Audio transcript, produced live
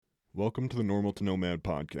Welcome to the Normal to Nomad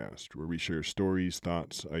podcast, where we share stories,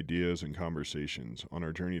 thoughts, ideas, and conversations on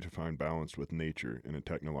our journey to find balance with nature in a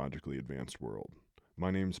technologically advanced world.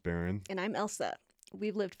 My name's Baron. And I'm Elsa.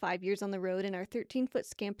 We've lived 5 years on the road in our 13-foot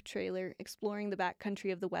Scamp trailer, exploring the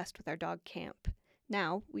backcountry of the West with our dog Camp.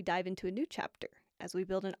 Now, we dive into a new chapter as we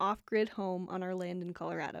build an off-grid home on our land in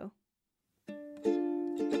Colorado.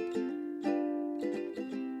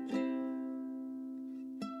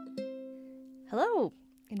 Hello,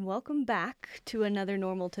 and welcome back to another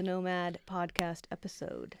Normal to Nomad podcast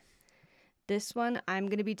episode. This one I'm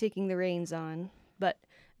going to be taking the reins on, but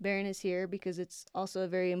Baron is here because it's also a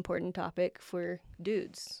very important topic for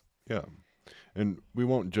dudes. Yeah. And we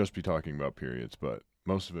won't just be talking about periods, but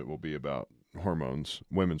most of it will be about hormones,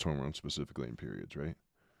 women's hormones specifically in periods, right?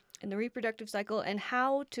 And the reproductive cycle and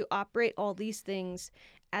how to operate all these things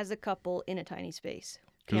as a couple in a tiny space.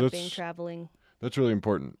 'Cause Camping, traveling. That's really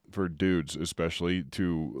important for dudes, especially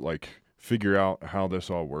to figure out how this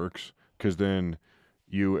all works, because then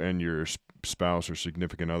you and your spouse or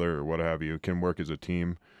significant other or what have you can work as a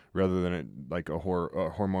team rather than it like a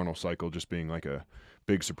hormonal cycle just being like a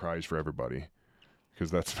big surprise for everybody, because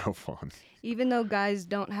that's no fun. Even though guys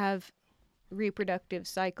don't have reproductive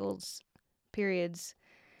cycles, periods,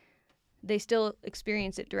 they still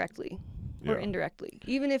experience it directly or indirectly.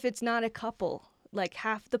 Even if it's not a couple, like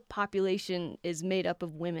half the population is made up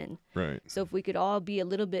of women. Right. So if we could all be a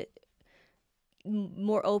little bit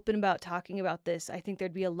more open about talking about this, I think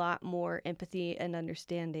there'd be a lot more empathy and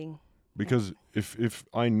understanding. Because if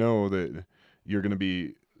I know that you're going to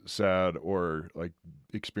be sad or like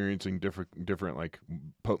experiencing different like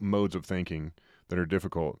modes of thinking that are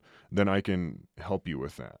difficult, then I can help you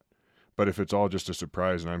with that. But if it's all just a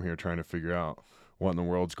surprise and I'm here trying to figure out what in the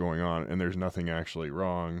world's going on and there's nothing actually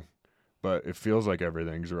wrong, but it feels like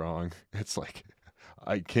everything's wrong, it's like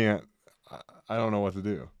I don't know what to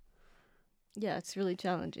do. Yeah, it's really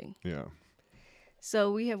challenging. Yeah.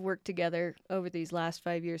 So we have worked together over these last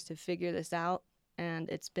 5 years to figure this out, and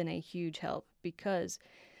it's been a huge help because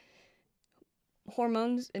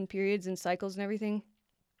hormones and periods and cycles and everything,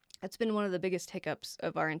 that's been one of the biggest hiccups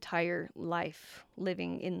of our entire life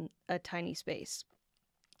living in a tiny space,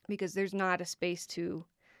 because there's not a space to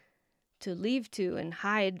leave to and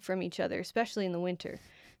hide from each other, especially in the winter.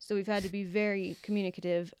 So we've had to be very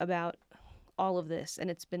communicative about all of this, and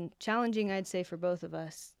it's been challenging, I'd say, for both of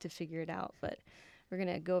us to figure it out, but we're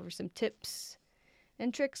going to go over some tips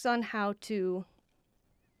and tricks on how to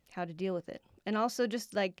deal with it. And also,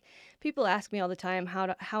 just like people ask me all the time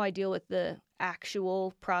how I deal with the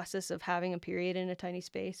actual process of having a period in a tiny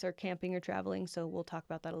space or camping or traveling, so we'll talk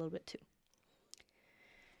about that a little bit too.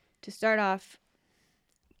 To start off,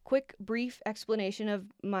 quick brief explanation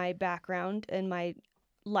of my background and my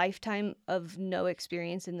lifetime of no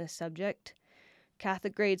experience in this subject.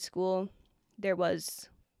 Catholic grade school,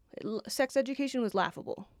 sex education was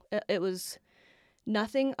laughable. It was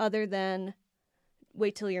nothing other than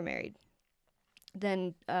wait till you're married.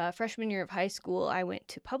 Then freshman year of high school, I went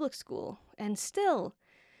to public school, and still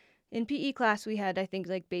in PE class we had, I think,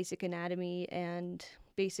 like basic anatomy and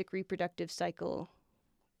basic reproductive cycle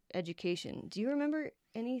education. Do you remember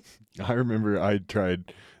any? I remember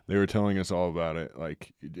they were telling us all about it,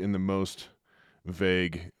 like in the most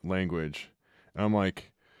vague language. And I'm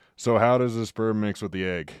like, so how does the sperm mix with the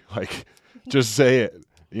egg? Like, just say it,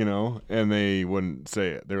 And they wouldn't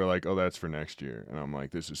say it. They were like, oh, that's for next year. And I'm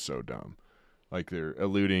like, this is so dumb. Like, they're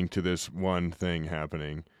alluding to this one thing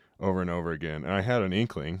happening over and over again. And I had an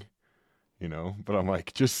inkling, but I'm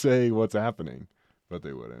like, just say what's happening. But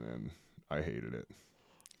they wouldn't, and I hated it.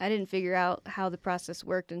 I didn't figure out how the process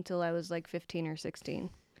worked until I was like 15 or 16,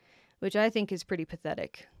 which I think is pretty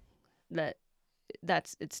pathetic.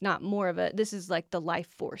 It's not more of this is like the life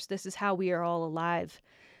force. This is how we are all alive.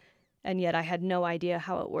 And yet I had no idea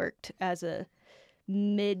how it worked as a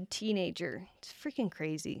mid-teenager. It's freaking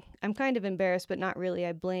crazy. I'm kind of embarrassed, but not really.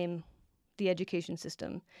 I blame the education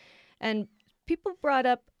system. And people brought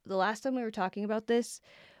up the last time we were talking about this,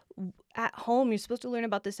 at home, you're supposed to learn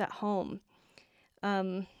about this at home.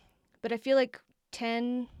 But I feel like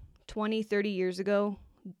 10, 20, 30 years ago,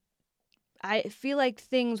 I feel like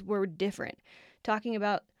things were different. Talking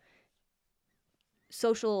about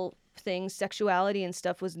social things, sexuality and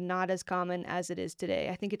stuff was not as common as it is today.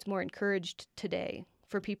 I think it's more encouraged today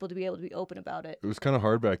for people to be able to be open about it. It was kind of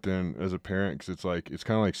hard back then as a parent, because it's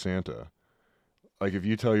kind of like Santa. Like, if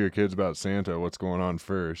you tell your kids about Santa, what's going on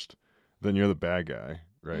first, then you're the bad guy,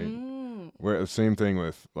 right? Where the same thing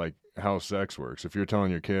with like how sex works. If you're telling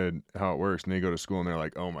your kid how it works and they go to school and they're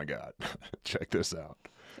like, oh my God, check this out.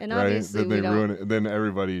 And right? obviously Then they ruin it. Then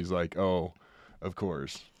everybody's like, oh, of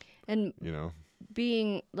course. And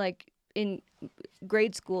being like in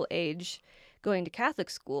grade school age, going to Catholic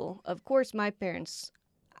school, of course my parents,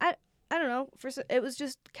 I I don't know, it was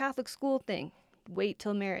just Catholic school thing. Wait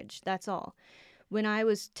till marriage, that's all. When I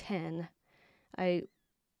was 10, I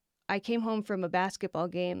I came home from a basketball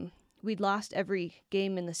game. We'd lost every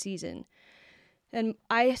game in the season. And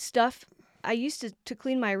I used to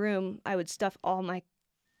clean my room,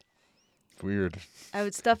 Weird. I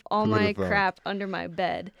would stuff all Who would my have thought? crap under my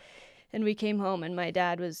bed. And we came home, and my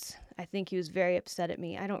dad I think he was very upset at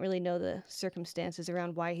me. I don't really know the circumstances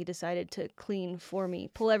around why he decided to clean for me,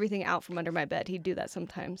 pull everything out from under my bed. He'd do that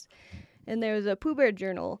sometimes. And there was a Pooh Bear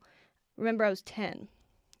journal. Remember, I was 10,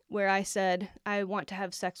 where I said, I want to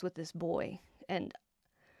have sex with this boy. And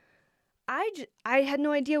I had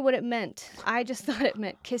no idea what it meant. I just thought it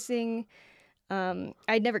meant kissing.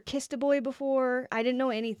 I'd never kissed a boy before. I didn't know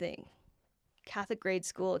anything. Catholic grade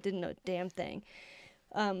school, didn't know a damn thing.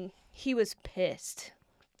 He was pissed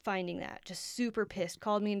finding that, just super pissed.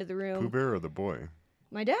 Called me into the Pooh room. Bear or the boy?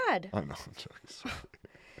 My dad. I know. I'm joking.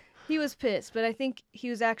 He was pissed, but I think he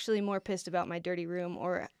was actually more pissed about my dirty room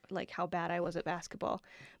or like how bad I was at basketball.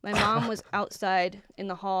 My mom was outside in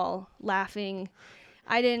the hall laughing.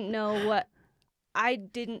 I didn't know what I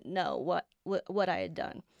had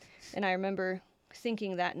done. And I remember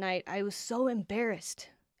thinking that night I was so embarrassed,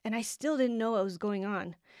 and I still didn't know what was going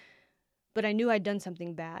on. But I knew I'd done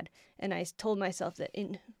something bad, and I told myself that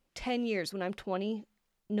in 10 years when I'm 20,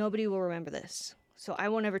 nobody will remember this. So I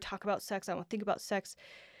won't ever talk about sex. I won't think about sex.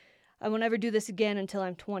 I won't ever do this again until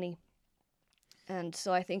I'm 20. And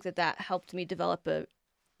so I think that helped me develop a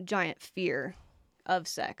giant fear of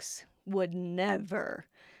sex. Would never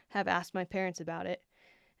have asked my parents about it.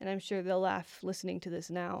 And I'm sure they'll laugh listening to this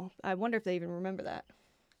now. I wonder if they even remember that.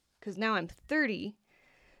 Because now I'm 30.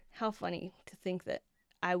 How funny to think that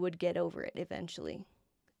I would get over it eventually.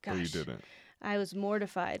 Gosh, Well, you didn't. I was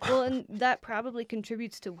mortified. Well, and that probably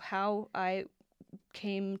contributes to how I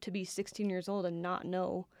came to be 16 years old and not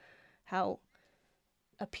know how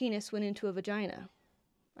a penis went into a vagina.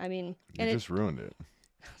 I mean, You and just ruined it.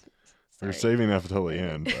 We're sorry. saving that till the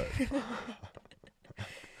end. But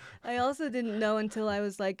I also didn't know until I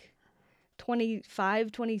was like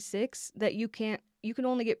 25, 26 that you can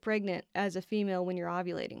only get pregnant as a female when you're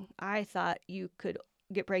ovulating. I thought you could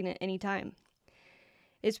get pregnant anytime.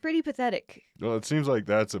 It's pretty pathetic. well, it seems like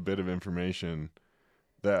that's a bit of information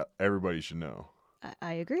that everybody should know.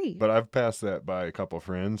 I agree. But I've passed that by a couple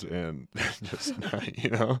friends, and just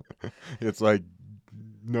it's like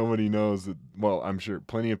nobody knows that. Well, I'm sure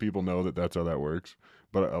plenty of people know that that's how that works,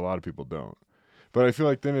 but a lot of people don't. But I feel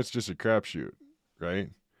like then it's just a crapshoot,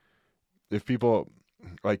 right? If people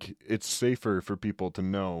like, it's safer for people to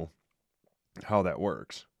know how that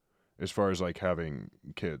works, as far as like having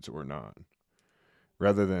kids or not,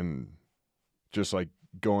 rather than just like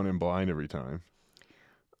going in blind every time.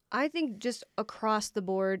 I think just across the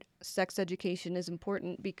board, sex education is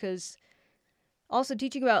important because also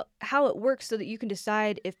teaching about how it works so that you can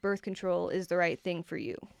decide if birth control is the right thing for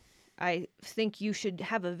you. I think you should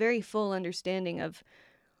have a very full understanding of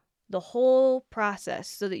the whole process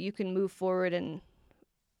so that you can move forward and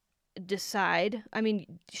decide. I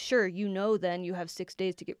mean, sure, then you have 6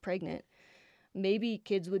 days to get pregnant. Maybe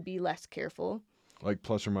kids would be less careful. Like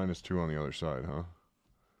plus or minus 2 on the other side, huh?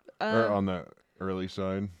 Or on the early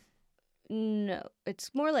side? No,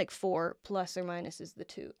 it's more like 4 plus or minus is the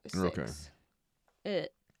 2. 6. Okay.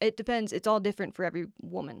 It depends. It's all different for every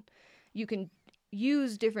woman. You can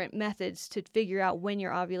use different methods to figure out when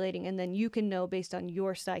you're ovulating, and then you can know based on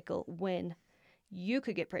your cycle when you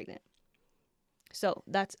could get pregnant. So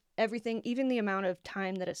that's everything, even the amount of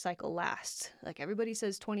time that a cycle lasts. Like everybody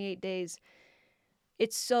says 28 days.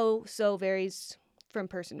 It so varies from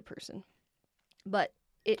person to person. But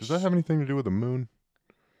Does that have anything to do with the moon?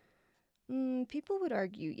 People would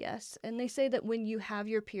argue yes. And they say that when you have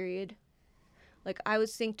your period, like I would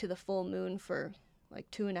sync to the full moon for like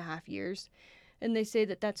 2.5 years. And they say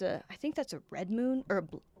that I think that's a red moon or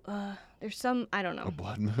there's some, I don't know. A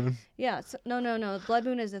blood moon? Yeah. No. Blood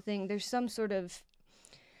moon is a thing. There's some sort of,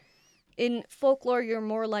 in folklore, you're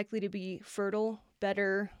more likely to be fertile,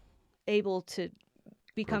 better able to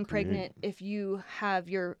become pregnant if you have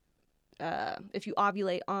if you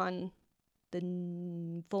ovulate on the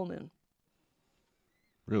full moon.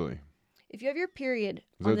 Really? If you have your period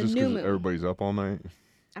Is on that the just new because moon, everybody's up all night?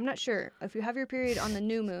 I'm not sure. If you have your period on the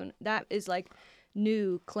new moon, that is like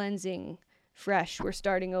new, cleansing, fresh. We're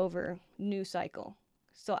starting over, new cycle.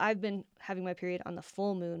 So I've been having my period on the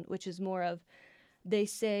full moon, which is more of, they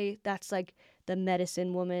say that's like the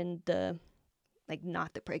medicine woman,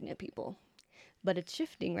 not the pregnant people. but it's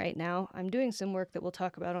shifting right now. I'm doing some work that we'll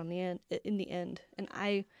talk about in the end.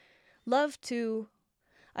 And love to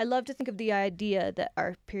I love to think of the idea that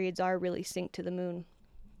our periods are really synced to the moon,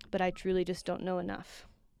 but I truly just don't know enough.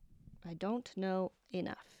 I don't know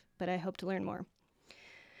enough, but I hope to learn more.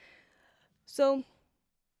 So,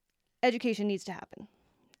 education needs to happen.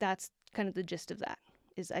 That's kind of the gist of that.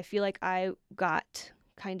 Is I feel like I got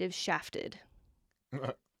kind of shafted.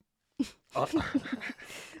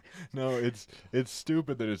 No, it's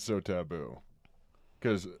stupid that it's so taboo.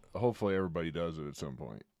 Because hopefully everybody does it at some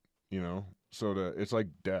point, you know. So it's like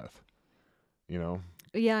death, you know.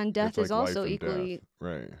 Yeah, and death It's like is also life and equally death.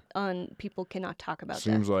 Right. people cannot talk about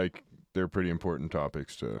Seems death. like they're pretty important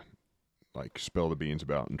topics to like spill the beans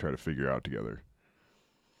about and try to figure out together.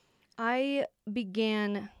 I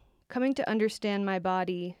began coming to understand my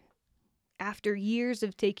body after years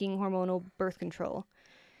of taking hormonal birth control.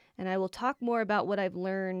 And I will talk more about what I've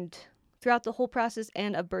learned throughout the whole process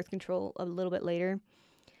and of birth control a little bit later.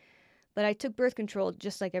 But I took birth control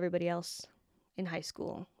just like everybody else in high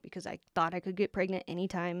school because I thought I could get pregnant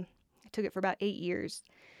anytime. I took it for about 8 years.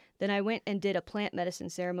 Then I went and did a plant medicine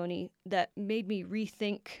ceremony that made me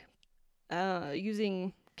rethink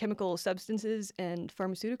using chemical substances and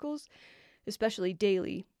pharmaceuticals, especially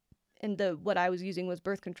daily. And what I was using was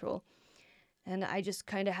birth control. And I just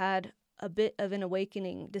kind of had a bit of an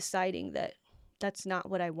awakening, deciding that that's not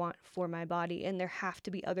what I want for my body. And there have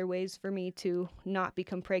to be other ways for me to not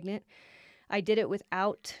become pregnant. I did it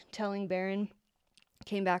without telling Baron.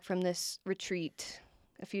 Came back from this retreat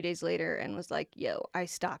a few days later and was like, yo, I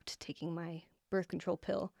stopped taking my birth control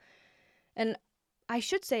pill. And I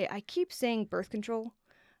should say, I keep saying birth control.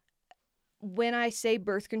 When I say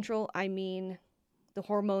birth control, I mean the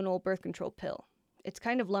hormonal birth control pill. It's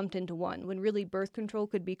kind of lumped into one, when really birth control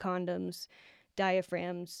could be condoms,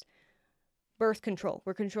 diaphragms, birth control.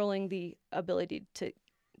 We're controlling the ability to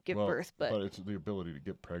give birth, but it's the ability to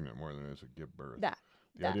get pregnant more than it is to give birth.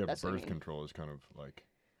 The idea of that's what I birth mean. control is kind of like.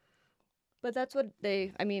 But that's what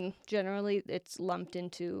generally it's lumped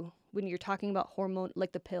into when you're talking about hormone,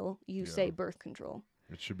 like the pill, you say birth control.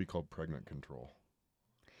 It should be called pregnant control.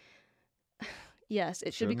 Yes,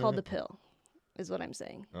 it should be called the pill, is what I'm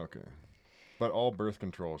saying. Okay. But all birth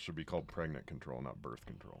control should be called pregnant control, not birth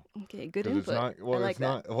control. Okay, good input. It's not, well, I like it's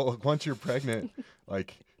not, well, once you're pregnant,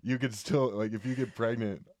 like, you could still, like, if you get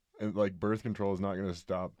pregnant, and like, birth control is not going to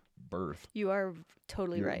stop birth. You are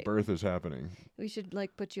totally right. Birth is happening. We should,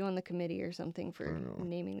 like, put you on the committee or something for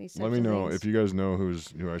naming these types Let me know of things. if you guys know who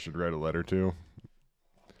I should write a letter to,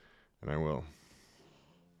 and I will.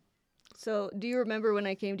 So, do you remember when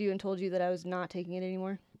I came to you and told you that I was not taking it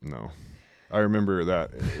anymore? No. I remember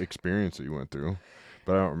that experience that you went through,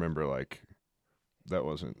 but I don't remember, like, that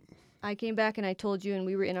wasn't. I came back and I told you, and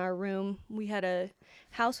we were in our room. We had a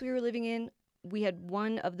house we were living in. We had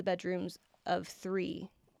one of the bedrooms of 3,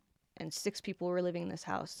 and 6 people were living in this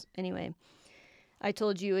house. Anyway, I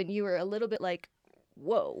told you, and you were a little bit like,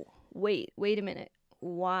 whoa, wait a minute.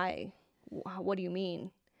 Why? What do you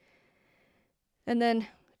mean? And then it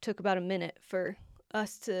took about a minute for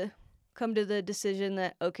us to come to the decision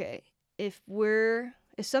that, okay, if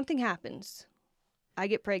something happens, I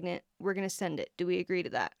get pregnant, we're going to send it. Do we agree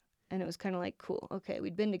to that? And it was kind of like, cool. Okay,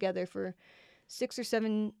 we'd been together for 6 or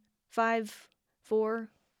 7, 5, 4.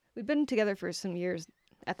 We'd been together for some years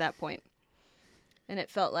at that point. And it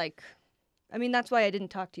felt like, that's why I didn't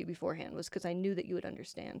talk to you beforehand, was because I knew that you would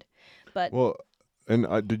understand. But well, and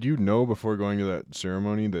did you know before going to that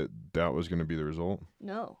ceremony that was going to be the result?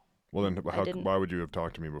 No. Well, then why would you have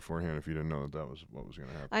talked to me beforehand if you didn't know that was what was going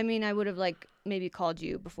to happen? I would have, like, maybe called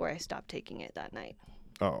you before I stopped taking it that night.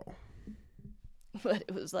 Oh. But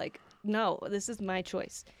it was like, no, this is my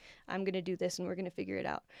choice. I'm going to do this and we're going to figure it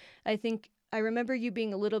out. I remember you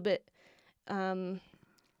being a little bit, you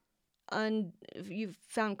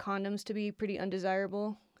found condoms to be pretty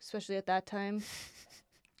undesirable, especially at that time.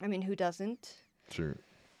 Who doesn't? Sure.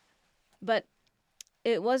 But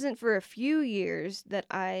it wasn't for a few years that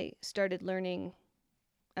I started learning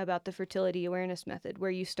about the fertility awareness method, where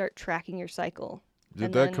you start tracking your cycle.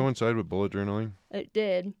 Did that coincide with bullet journaling? It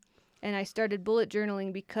did. And I started bullet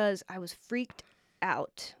journaling because I was freaked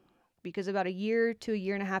out. Because about a year to a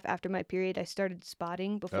year and a half after my period, I started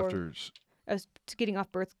spotting before I was getting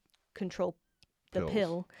off birth control, the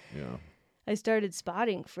pill. Yeah. I started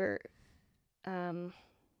spotting for, it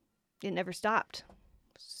never stopped.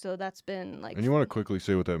 So that's been like. And you want to quickly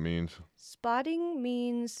say what that means? Spotting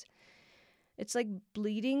means it's like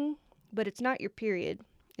bleeding, but it's not your period.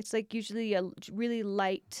 It's like usually a really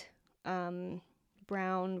light brown,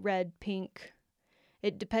 red, pink.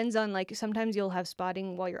 It depends on, like, sometimes you'll have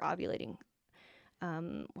spotting while you're ovulating.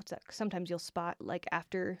 what's that? Sometimes you'll spot like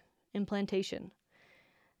after implantation.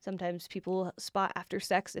 Sometimes people spot after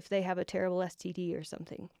sex if they have a terrible STD or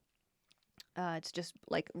something. It's just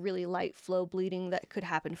like really light flow bleeding that could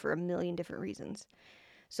happen for a million different reasons.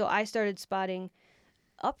 So I started spotting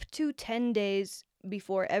up to 10 days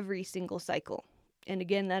before every single cycle. And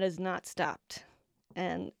again, that has not stopped.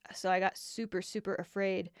 And so I got super, super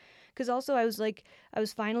afraid because also I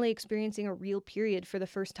was finally experiencing a real period for the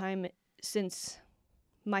first time since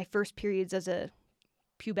my first periods as a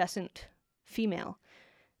pubescent female,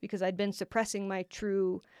 because I'd been suppressing my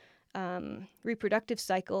true reproductive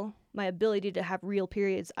cycle, my ability to have real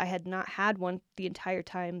periods. I had not had one the entire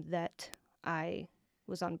time that I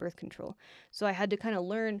was on birth control. So I had to kind of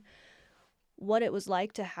learn what it was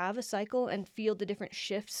like to have a cycle and feel the different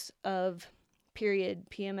shifts of period,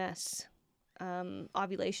 PMS,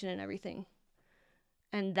 ovulation, and everything.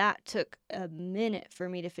 And that took a minute for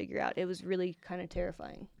me to figure out. It was really kind of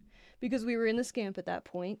terrifying because we were in the scamp at that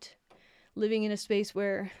point, living in a space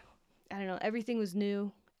where, I don't know, everything was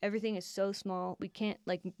new. Everything is so small. We can't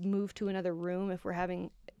like move to another room if we're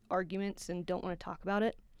having arguments and don't want to talk about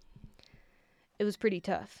it. It was pretty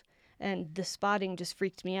tough. And the spotting just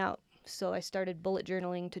freaked me out. So I started bullet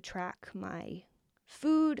journaling to track my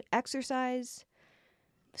food, exercise,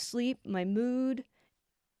 sleep, my mood,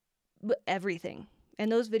 everything.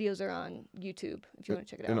 And those videos are on YouTube if you want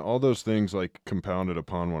to check it out. And all those things like compounded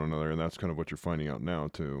upon one another, and that's kind of what you're finding out now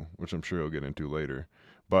too, which I'm sure you'll get into later.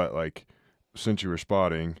 But like, since you were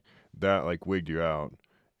spotting, that like wigged you out,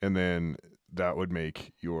 and then that would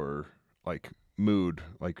make your like mood,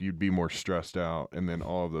 like you'd be more stressed out, and then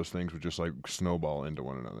all of those things would just like snowball into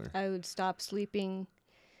one another. I would stop sleeping.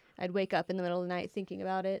 I'd wake up in the middle of the night thinking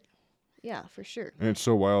about it. Yeah, for sure. And it's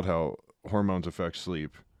so wild how hormones affect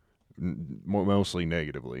sleep, mostly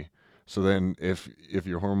negatively. So then if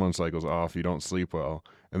your hormone cycle's off, you don't sleep well,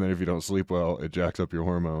 and then if you don't sleep well, it jacks up your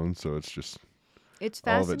hormones. So it's just It's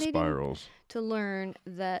all of it fascinating spirals. to learn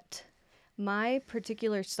that my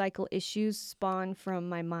particular cycle issues spawn from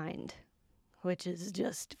my mind, which is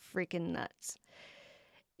just freaking nuts.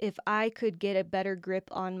 If I could get a better grip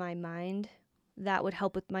on my mind, that would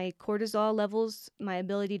help with my cortisol levels, my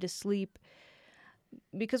ability to sleep.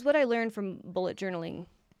 Because what I learned from bullet journaling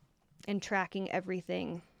and tracking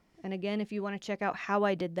everything, and again, if you want to check out how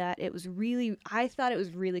I did that, I thought it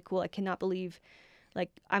was really cool. I cannot believe, like,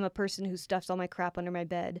 I'm a person who stuffs all my crap under my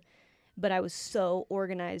bed, but I was so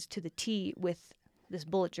organized to the T with this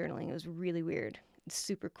bullet journaling. It was really weird. It's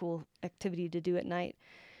super cool activity to do at night.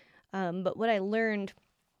 But what I learned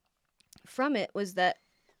from it was that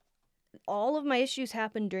all of my issues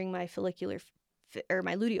happened during my or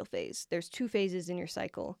my luteal phase. There's 2 phases in your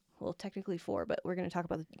cycle. Well, technically 4, but we're going to talk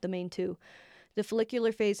about the main 2. The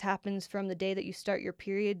follicular phase happens from the day that you start your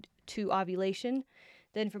period to ovulation.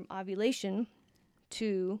 Then from ovulation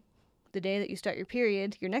to the day that you start your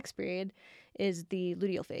period, your next period, is the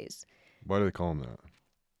luteal phase. Why do they call them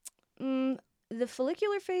that? The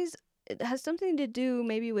follicular phase, it has something to do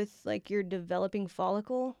maybe with like your developing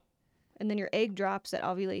follicle, and then your egg drops at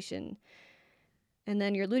ovulation. And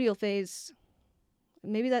then your luteal phase,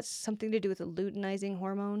 maybe that's something to do with the luteinizing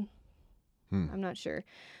hormone. I'm not sure.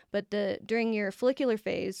 But during your follicular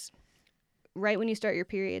phase, right when you start your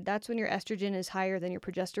period, that's when your estrogen is higher than your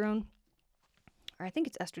progesterone. Or I think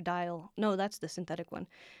it's estradiol. No, that's the synthetic one.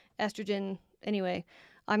 Estrogen, anyway.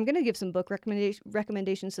 I'm going to give some book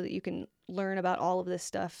recommendations so that you can learn about all of this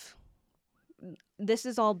stuff. This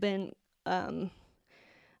has all been, I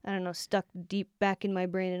don't know, stuck deep back in my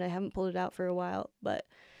brain, and I haven't pulled it out for a while. But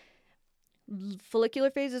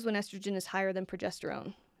follicular phase is when estrogen is higher than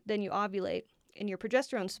progesterone. Then you ovulate, and your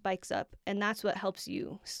progesterone spikes up, and that's what helps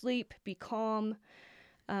you sleep, be calm.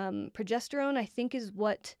 Progesterone, I think,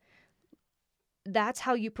 that's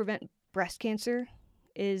how you prevent breast cancer,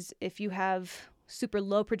 is if you have super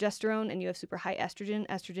low progesterone and you have super high estrogen.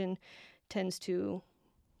 Estrogen tends to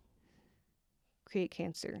create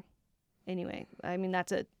cancer. Anyway, I mean,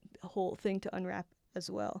 that's a whole thing to unwrap as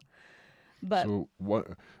well. But So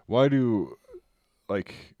why do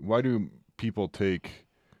people take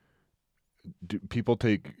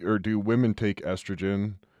or do women take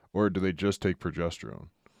estrogen, or do they just take progesterone?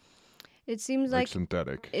 it seems Like like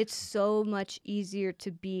synthetic. it's so much easier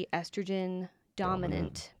to be estrogen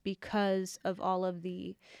dominant because of all of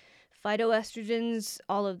the phytoestrogens,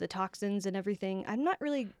 all of the toxins and everything. I'm not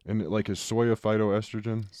really. And like, is soy a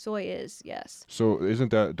phytoestrogen? Soy is, yes. So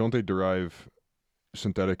don't they derive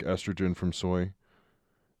synthetic estrogen from soy?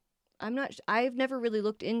 I've never really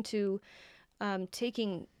looked into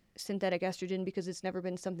taking synthetic estrogen because it's never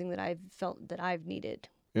been something that I've felt that I've needed.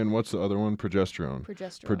 And what's the other one? Progesterone.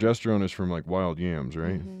 Progesterone is from like wild yams,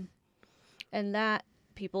 right? Mm-hmm. And that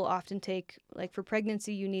people often take, like for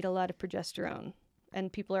pregnancy, you need a lot of progesterone.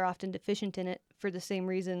 And people are often deficient in it for the same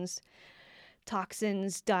reasons: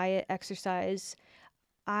 toxins, diet, exercise.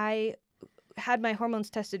 I had my hormones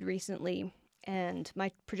tested recently, and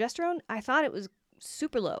my progesterone, I thought it was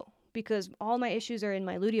super low because all my issues are in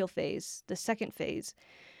my luteal phase, the second phase.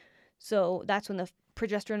 So that's when the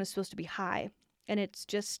progesterone is supposed to be high, and it's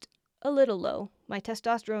just a little low. My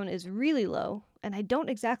testosterone is really low, and I don't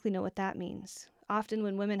exactly know what that means. Often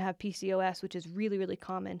when women have PCOS, which is really, really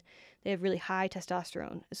common, they have really high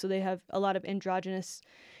testosterone. So they have a lot of androgynous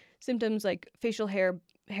symptoms like facial hair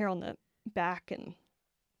on the back, and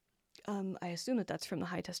I assume that that's from the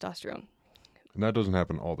high testosterone. And that doesn't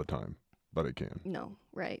happen all the time, but it can. No,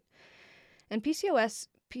 right. And PCOS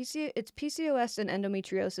and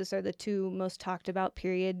endometriosis are the two most talked about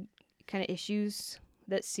period kind of issues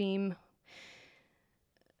that seem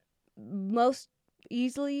most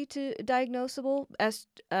easily to diagnosable.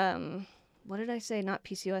 What did I say? Not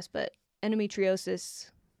PCOS, but endometriosis.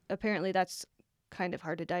 Apparently that's kind of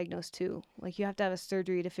hard to diagnose too. Like you have to have a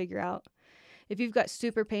surgery to figure out. If you've got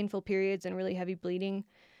super painful periods and really heavy bleeding,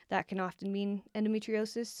 that can often mean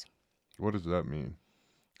endometriosis. What does that mean?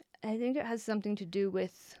 I think it has something to do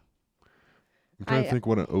with... I'm trying to think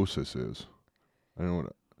what an osis is. I know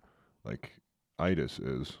what itis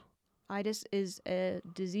is. Itis is a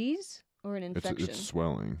disease or an infection? It's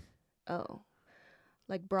swelling. Oh.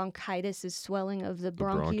 Like bronchitis is swelling of the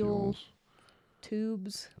bronchial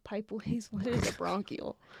tubes, pipeways. What is a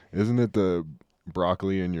bronchial? Isn't it the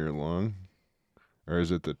broccoli in your lung? Or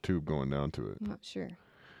is it the tube going down to it? I'm not sure.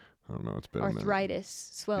 I don't know. It's been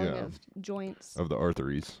arthritis, swelling of joints. Of the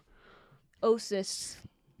arteries. Osis.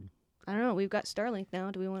 I don't know. We've got Starlink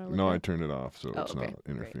now. Do we want to look No, at... I turned it off, so it's not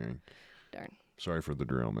interfering. Great. Darn. Sorry for the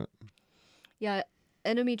derailment. Yeah,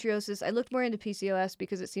 endometriosis. I looked more into PCOS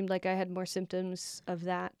because it seemed like I had more symptoms of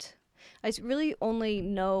that. I really only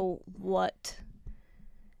know what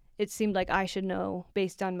it seemed like I should know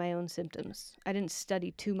based on my own symptoms. I didn't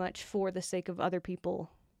study too much for the sake of other people.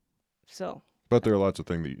 So... But there are lots of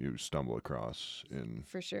things that you stumble across in...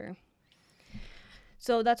 For sure.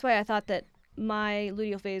 So that's why I thought that my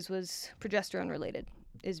luteal phase was progesterone related,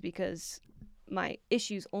 is because my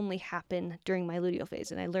issues only happen during my luteal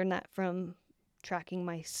phase. And I learned that from tracking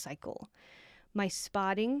my cycle. My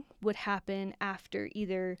spotting would happen after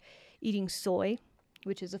either eating soy,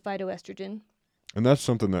 which is a phytoestrogen. And that's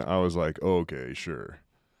something that I was like, oh, okay, sure.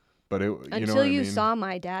 But until you saw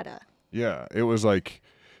my data. Yeah, it was like...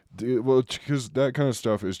 Well, because that kind of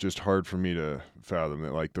stuff is just hard for me to fathom.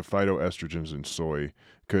 That like the phytoestrogens in soy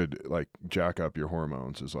could like jack up your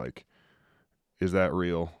hormones. Is that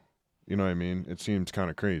real? You know what I mean? It seems kind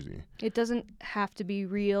of crazy. It doesn't have to be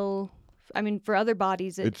real. I mean, for other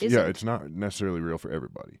bodies, it isn't. Yeah, it's not necessarily real for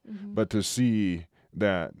everybody. Mm-hmm. But to see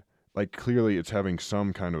that, like, clearly it's having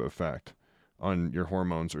some kind of effect on your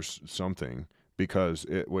hormones or something, because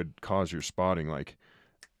it would cause your spotting like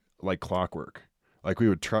clockwork. Like we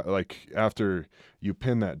would try, like after you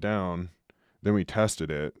pin that down, then we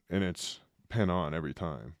tested it, and it's pin on every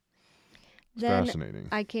time. It's fascinating.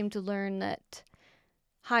 I came to learn that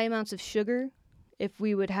high amounts of sugar, if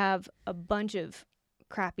we would have a bunch of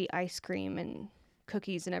crappy ice cream and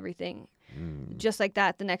cookies and everything, just like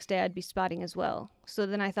that, the next day I'd be spotting as well. So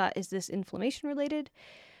then I thought, is this inflammation related?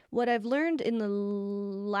 What I've learned in the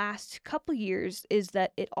last couple years is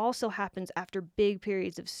that it also happens after big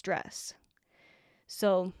periods of stress.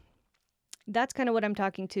 So that's kind of what I'm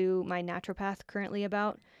talking to my naturopath currently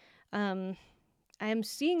about. I am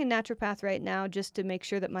seeing a naturopath right now just to make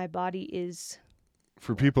sure that my body is...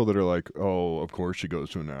 For people that are like, oh, of course she goes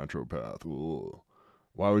to a naturopath. Ooh.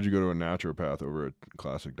 Why would you go to a naturopath over a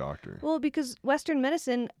classic doctor? Well, because Western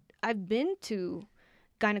medicine, I've been to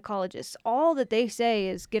gynecologists. All that they say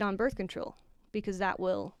is get on birth control because that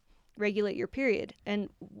will regulate your period. And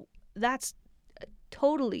that's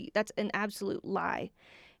an absolute lie.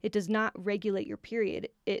 It does not regulate your period.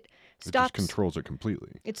 It just controls it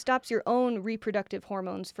completely. It stops your own reproductive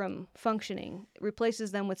hormones from functioning. It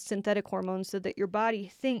replaces them with synthetic hormones so that your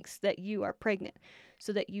body thinks that you are pregnant,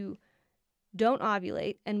 so that you don't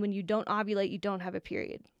ovulate, and when you don't ovulate, you don't have a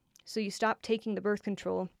period. So you stop taking the birth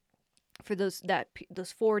control for those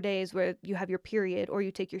 4 days where you have your period, or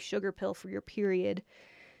you take your sugar pill for your period.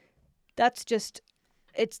 That's just,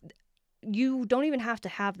 you don't even have to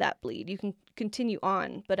have that bleed. You can continue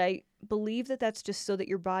on, but I believe that that's just so that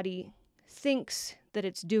your body thinks that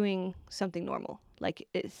it's doing something normal. Like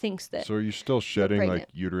it thinks that. So are you still shedding like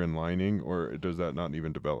uterine lining, or does that not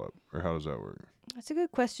even develop, or how does that work? That's a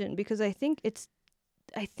good question, because I think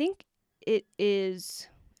I think it is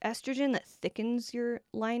estrogen that thickens your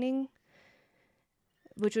lining,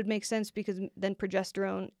 which would make sense because then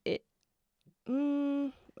progesterone,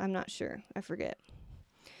 I'm not sure. I forget.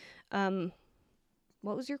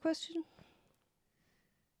 What was your question?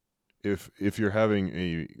 If you're having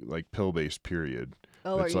a like pill-based period,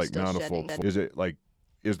 Oh, are it's you like still not a shedding? is it like,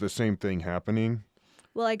 is the same thing happening?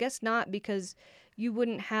 Well, I guess not, because you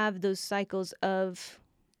wouldn't have those cycles of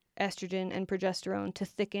estrogen and progesterone to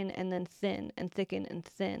thicken and then thin and thicken and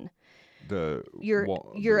thin. You're the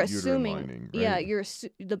uterine assuming, lining, right? yeah,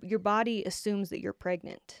 your body assumes that you're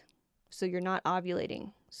pregnant, so you're not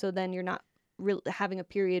ovulating. So then you're not having a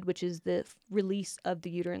period, which is the release of the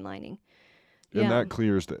uterine lining. And Yeah. that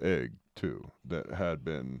clears the egg too, that had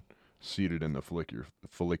been seated in the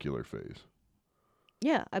follicular phase.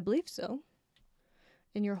 Yeah, I believe so.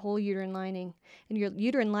 In your whole uterine lining, and your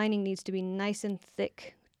uterine lining needs to be nice and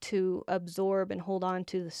thick to absorb and hold on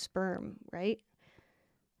to the sperm, right?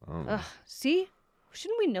 See,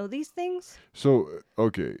 shouldn't we know these things? So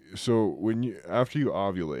okay, so after you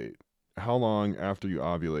ovulate, how long after you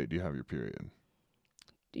ovulate do you have your period?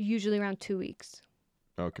 Usually around 2 weeks.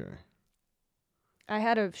 Okay. I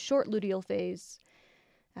had a short luteal phase.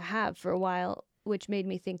 I have for a while, which made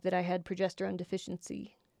me think that I had progesterone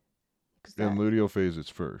deficiency. And luteal phase is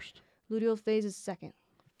first. Luteal phase is second.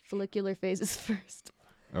 Follicular phase is first.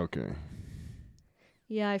 Okay.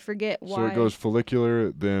 Yeah, I forget why. So it goes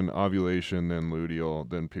follicular, then ovulation, then luteal,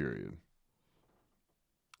 then period.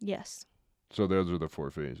 Yes. So those are the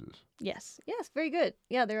 4 phases. Yes. Yes, very good.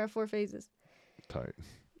 Yeah, there are 4 phases. Tight.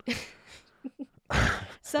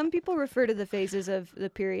 Some people refer to the phases of the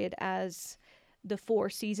period as the 4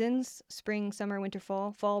 seasons: spring, summer, winter,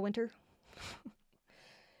 fall, winter.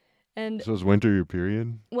 And so is winter your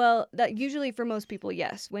period? Well, that usually for most people,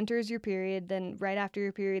 yes. Winter is your period, then right after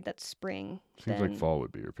your period, that's spring. Seems like fall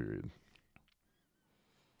would be your period.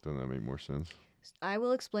 Doesn't that make more sense? I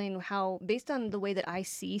will explain how, based on the way that I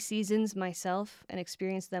see seasons myself and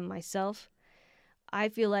experience them myself, I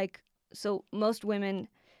feel like, so most women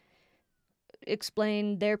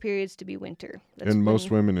explain their periods to be winter. And most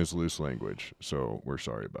women is loose language, so we're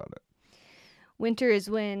sorry about it. Winter is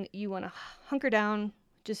when you want to hunker down,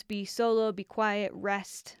 just be solo, be quiet,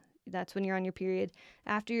 rest. That's when you're on your period.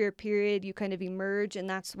 After your period, you kind of emerge, and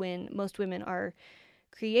that's when most women are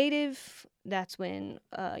creative. That's when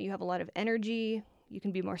you have a lot of energy. You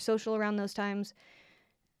can be more social around those times.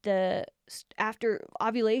 After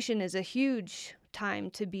ovulation is a huge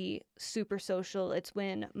time to be super social. It's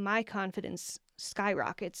when my confidence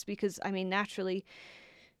skyrockets because, I mean, naturally,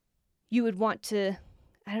 you would want to,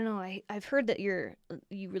 I don't know, I've heard that you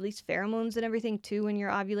release pheromones and everything too when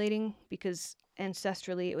you're ovulating, because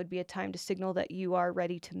ancestrally it would be a time to signal that you are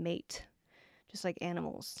ready to mate, just like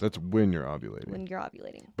animals. That's when you're ovulating. When you're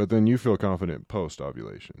ovulating. But then you feel confident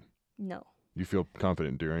post-ovulation. No. You feel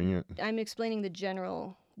confident during it? I'm explaining the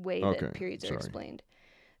general way that periods are explained.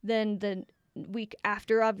 Then the week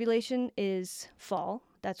after ovulation is fall.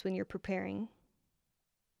 That's when you're preparing.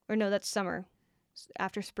 Or no, that's summer.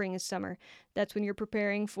 After spring is summer. That's when you're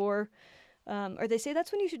preparing for, or they say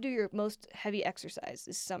that's when you should do your most heavy exercise,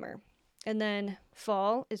 is summer. And then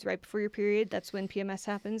fall is right before your period. That's when PMS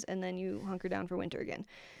happens, and then you hunker down for winter again.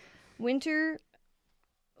 Winter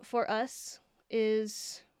for us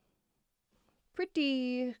is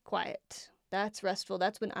pretty quiet. That's restful.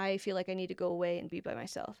 That's when I feel like I need to go away and be by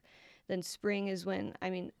myself. Then spring is when,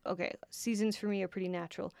 seasons for me are pretty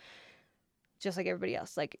natural, just like everybody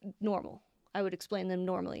else, like normal. I would explain them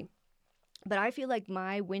normally. But I feel like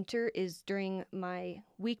my winter is during my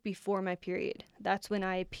week before my period. That's when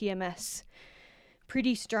I PMS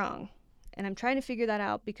pretty strong. And I'm trying to figure that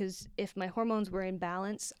out, because if my hormones were in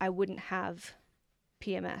balance, I wouldn't have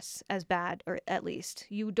PMS as bad, or at least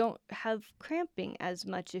you don't have cramping as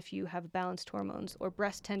much if you have balanced hormones, or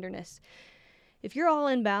breast tenderness. If you're all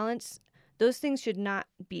in balance, those things should not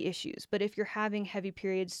be issues. But if you're having heavy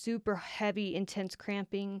periods, super heavy, intense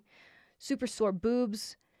cramping, super sore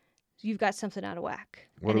boobs, you've got something out of whack,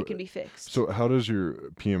 and it can be fixed. So how does your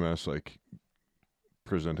PMS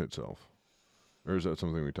present itself? Or is that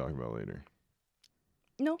something we talk about later?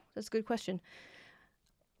 No, that's a good question.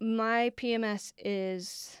 My PMS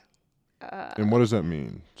is... and what does that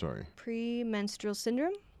mean? Sorry. Premenstrual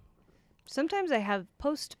syndrome. Sometimes I have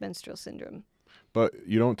postmenstrual syndrome. But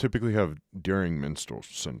you don't typically have during menstrual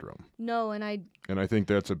syndrome. No, and I think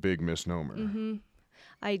that's a big misnomer. Mm-hmm.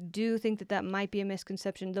 I do think that might be a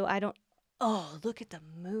misconception, though I don't... Oh, look at the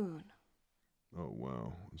moon. Oh,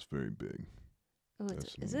 wow. It's very big. Oh,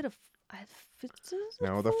 is it a...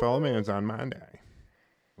 No, the full moon's on Monday.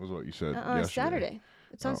 Was what you said yesterday. Saturday.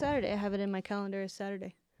 It's on Oh. Saturday. I have it in my calendar as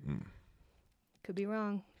Saturday. Mm, Could be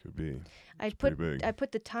wrong. could be. I It's put pretty big. I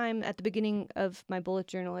put the time at the beginning of my bullet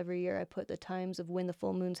journal every year. I put the times of when the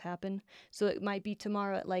full moons happen. So it might be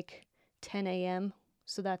tomorrow at like 10 a.m.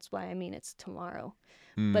 So that's why I mean it's tomorrow.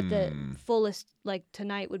 But the Mm, fullest, like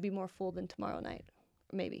tonight, would be more full than tomorrow night.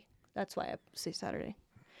 Maybe. That's why I say Saturday.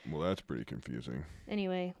 well, that's pretty confusing.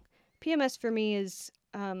 Anyway, PMS for me is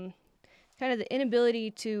kind of the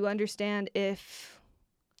inability to understand if.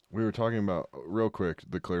 We were talking about, real quick,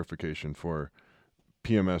 the clarification for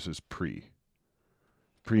PMS is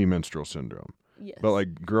premenstrual syndrome. Yes. But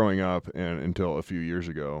like growing up and until a few years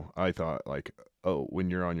ago, I thought like, oh, when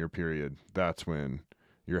you're on your period, that's when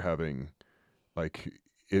you're having like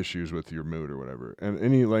issues with your mood or whatever. And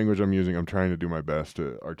any language I'm using, I'm trying to do my best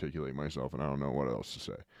to articulate myself, and I don't know what else to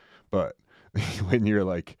say. But when you're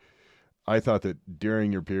like, I thought that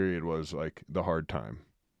during your period was like the hard time,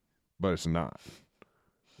 but it's not.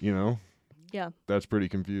 You know? Yeah. That's pretty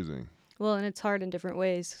confusing. Well, and it's hard in different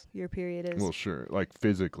ways. Your period is. Well, sure. Like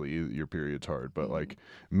physically, your period's hard, but like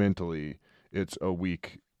mentally, it's a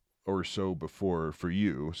week or so before for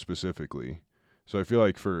you specifically. So I feel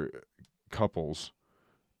like for couples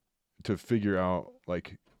to figure out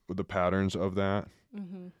like the patterns of that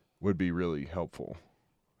Mm-hmm. would be really helpful,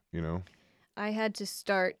 you know? I had to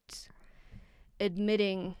start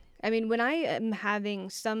admitting. I mean, when I am having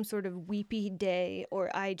some sort of weepy day,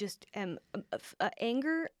 or I just am,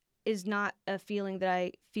 anger is not a feeling that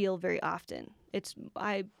I feel very often.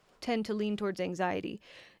 I tend to lean towards anxiety.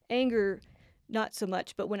 Anger, not so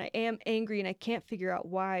much, but when I am angry and I can't figure out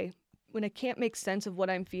why, when I can't make sense of what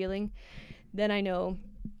I'm feeling, then I know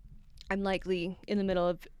I'm likely in the middle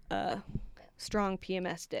of a strong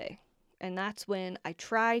PMS day. And that's when I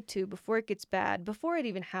try to, before it gets bad, before it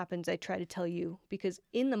even happens, I try to tell you, because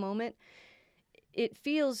in the moment, it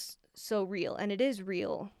feels so real, and it is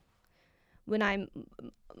real when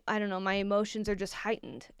I don't know, my emotions are just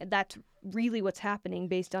heightened. And that's really what's happening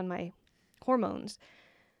based on my hormones.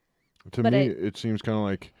 To But me, it seems kind of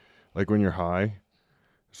like when you're high,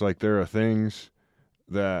 it's like there are things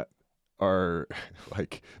that are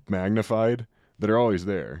like magnified that are always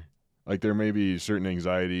there. Like there may be certain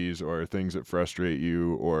anxieties or things that frustrate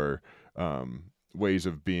you or ways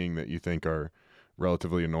of being that you think are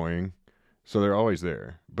relatively annoying. So they're always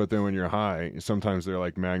there. But then when you're high, sometimes they're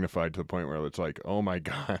like magnified to the point where it's like, oh my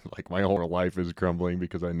God, like my whole life is crumbling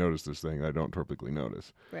because I noticed this thing I don't typically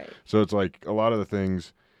notice. Right. So it's like a lot of the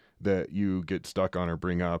things that you get stuck on or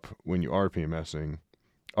bring up when you are PMSing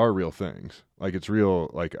are real things. Like it's real,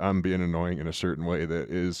 like I'm being annoying in a certain way that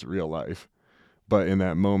is real life. But in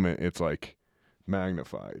that moment, it's like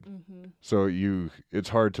magnified. Mm-hmm. So it's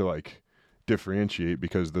hard to like differentiate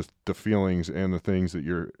because the feelings and the things that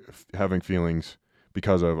you're having feelings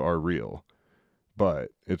because of are real. But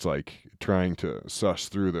it's like trying to suss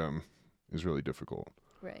through them is really difficult.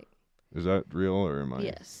 Right. Is that real or am I?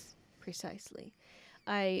 Yes, precisely.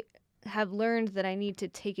 I have learned that I need to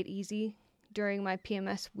take it easy during my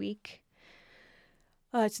PMS week.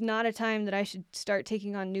 It's not a time that I should start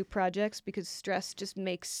taking on new projects because stress just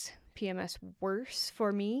makes PMS worse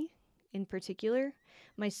for me in particular.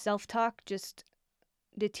 My self-talk just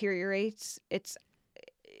deteriorates. It's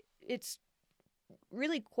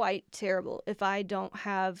really quite terrible if I don't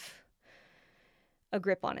have a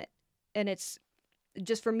grip on it. And it's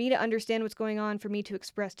just for me to understand what's going on, for me to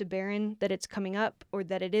express to Baron that it's coming up or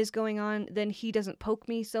that it is going on, then he doesn't poke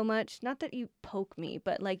me so much. Not that you poke me,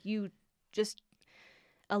 but like you just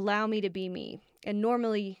allow me to be me. And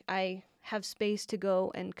normally I have space to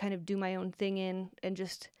go and kind of do my own thing in, and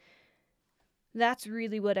just that's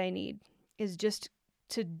really what I need, is just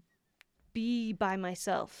to be by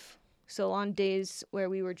myself. So on days where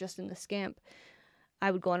we were just in the scamp,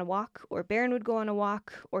 I would go on a walk, or Baron would go on a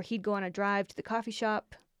walk, or he'd go on a drive to the coffee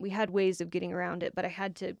shop. We had ways of getting around it, but I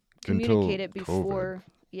had to communicate it before.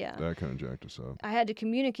 COVID, yeah. That kind of jacked us up. I had to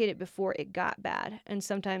communicate it before it got bad. And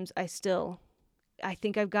sometimes I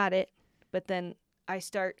think I've got it, but then I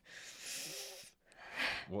start.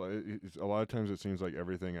 Well, it's, a lot of times it seems like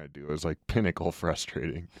everything I do is like pinnacle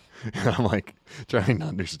frustrating. And I'm like trying to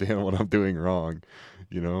understand what I'm doing wrong,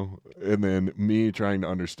 you know? And then me trying to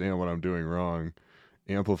understand what I'm doing wrong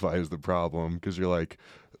amplifies the problem because you're like,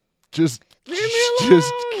 just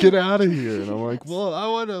get out of here. And I'm like, well,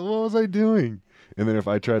 what was I doing? And then if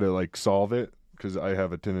I try to like solve it, because I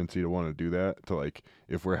have a tendency to want to do that, to like,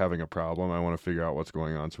 if we're having a problem, I want to figure out what's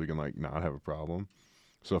going on so we can like not have a problem.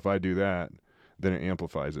 So if I do that, then it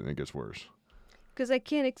amplifies it and it gets worse. Because I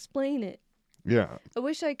can't explain it. Yeah. I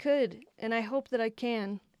wish I could, and I hope that I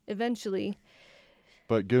can eventually.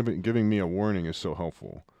 But giving me a warning is so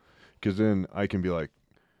helpful, because then I can be like,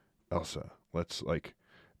 Elsa, let's like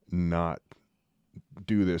not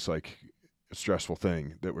do this like stressful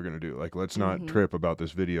thing that we're gonna do. Like, let's not trip about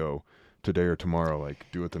this video today or tomorrow. Like,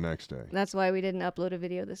 do it the next day. That's why we didn't upload a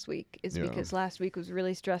video this week, is Yeah. because last week was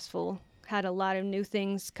really stressful. Had a lot of new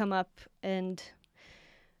things come up, and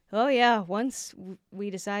oh yeah, once we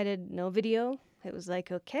decided no video, it was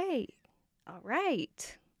like, okay, all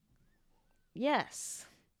right, yes.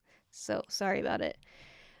 So sorry about it.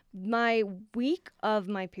 My week of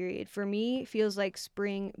my period for me feels like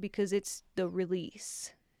spring because it's the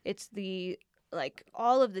release. It's the like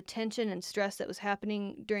all of the tension and stress that was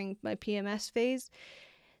happening during my PMS phase.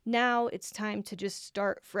 Now it's time to just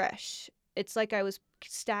start fresh. It's like I was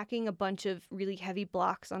stacking a bunch of really heavy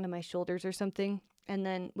blocks onto my shoulders or something. And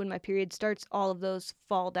then when my period starts, all of those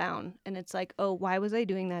fall down. And it's like, oh, why was I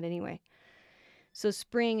doing that anyway? So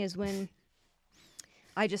spring is when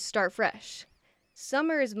I just start fresh.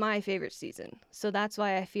 Summer is my favorite season. So that's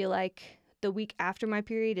why I feel like the week after my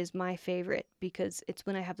period is my favorite, because it's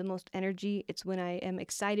when I have the most energy. It's when I am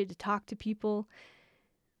excited to talk to people.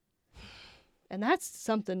 And that's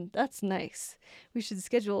something that's nice. We should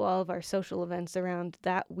schedule all of our social events around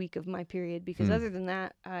that week of my period, because other than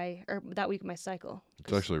that, or that week of my cycle.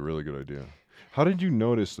 It's actually a really good idea. How did you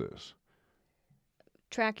notice this?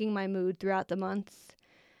 Tracking my mood throughout the month.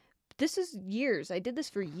 This is years. I did this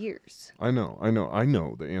for years. I know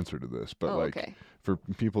the answer to this, but okay. For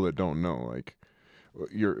people that don't know, like,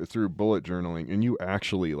 you're through bullet journaling and you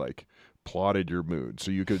actually like plotted your mood,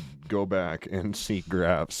 so you could go back and see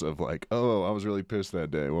graphs of like, oh, I was really pissed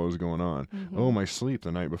that day. What was going on? Oh, my sleep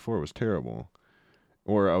the night before was terrible,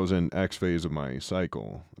 or I was in X phase of my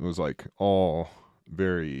cycle. It was like all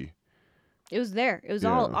very. It was there. It was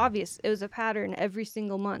all obvious. It was a pattern every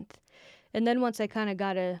single month, and then once I kind of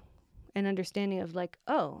got an understanding of like,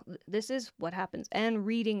 oh, this is what happens, and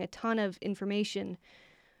reading a ton of information,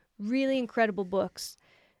 really incredible books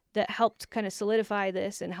that helped kind of solidify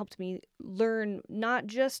this and helped me learn, not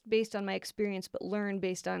just based on my experience, but learn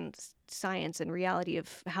based on science and reality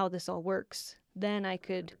of how this all works. Then I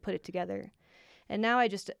could put it together. And now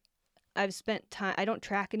I've spent time, I don't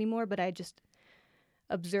track anymore, but I just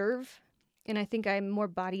observe. And I think I'm more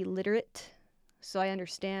body literate, so I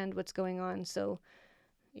understand what's going on. So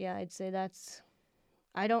yeah, I'd say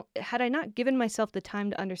had I not given myself the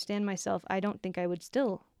time to understand myself, I don't think I would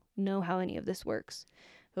still know how any of this works.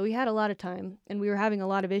 But we had a lot of time, and we were having a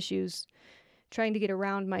lot of issues trying to get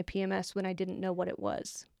around my PMS when I didn't know what it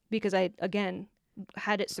was. Because I, again,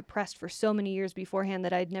 had it suppressed for so many years beforehand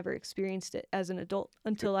that I'd never experienced it as an adult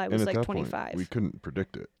until I was like 25. Point, we couldn't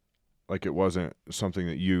predict it. Like, it wasn't something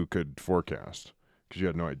that you could forecast because you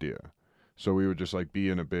had no idea. So we would just like be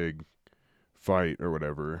in a big fight or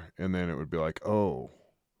whatever, and then it would be like, oh,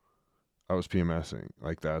 I was PMSing.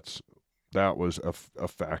 Like, that was a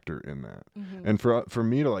factor in that. And for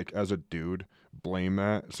me to like as a dude blame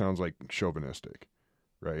that sounds like chauvinistic,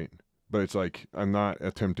 right? But it's like, I'm not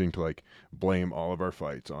attempting to like blame all of our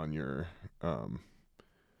fights on your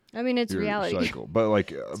I mean, it's your reality. cycle, but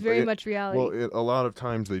like it's very much reality. Well, a lot of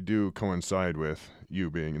times they do coincide with you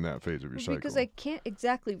being in that phase of your cycle. Because I can't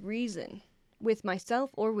exactly reason with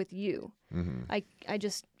myself or with you.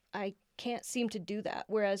 I can't seem to do that.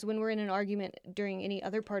 Whereas when we're in an argument during any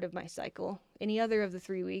other part of my cycle, any other of the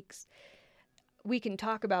 3 weeks, we can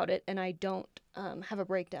talk about it, and I don't have a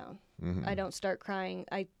breakdown. I don't start crying.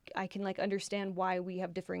 I can like understand why we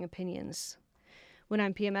have differing opinions. When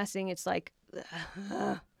I'm PMSing, it's like,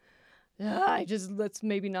 let's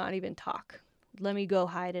maybe not even talk. Let me go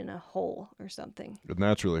hide in a hole or something. And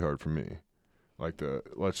that's really hard for me. Like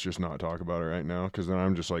let's just not talk about it right now, because then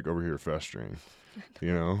I'm just like over here festering.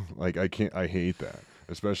 You know, like I hate that,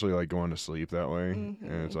 especially like going to sleep that way.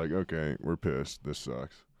 And it's like, okay, we're pissed. This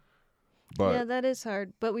sucks. But yeah, that is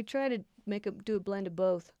hard. But we try to do a blend of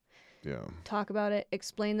both. Yeah. Talk about it,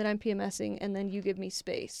 explain that I'm PMSing, and then you give me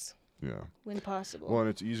space. Yeah. When possible. Well, and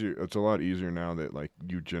it's easier. It's a lot easier now that like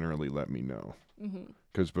you generally let me know.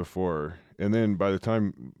 Because before, and then by the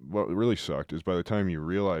time, what really sucked is by the time you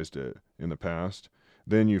realized it in the past,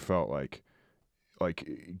 then you felt like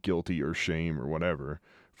guilty or shame or whatever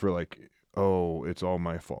for like, oh, it's all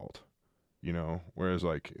my fault, you know? Whereas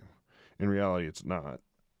like in reality, it's not.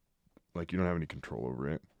 Like, you don't have any control over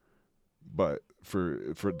it. But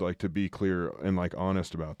for like to be clear and like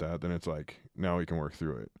honest about that, then it's like, now we can work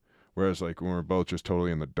through it. Whereas like when we're both just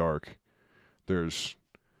totally in the dark, there's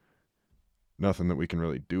nothing that we can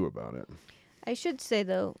really do about it. I should say,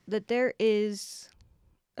 though, that there is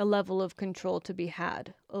a level of control to be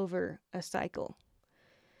had over a cycle.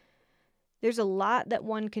 There's a lot that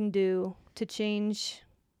one can do to change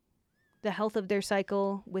the health of their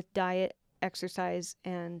cycle with diet, exercise,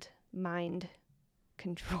 and mind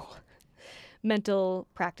control, mental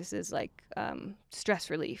practices like stress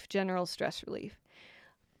relief, general stress relief.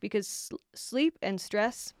 Because sleep and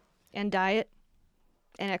stress and diet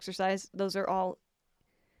and exercise, those are all,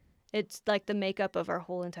 it's like the makeup of our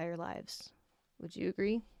whole entire lives. Would you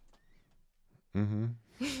agree? Mm-hmm.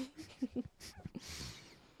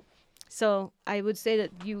 So I would say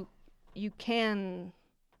that you can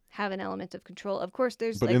have an element of control. Of course,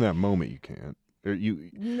 there's But like in that moment, you can't. Or when you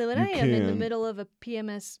I am in the can. middle of a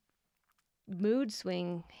PMS mood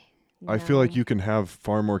swing. I feel like no. you can have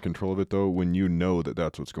far more control of it though when you know that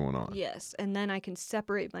that's what's going on, Yes, and then I can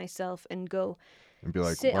separate myself and go and be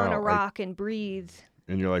like, sit on wow, a rock and breathe.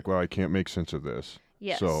 and you're like, wow, I can't make sense of this.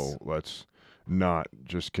 Yes. So let's not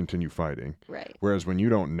just continue fighting. Right. Whereas when you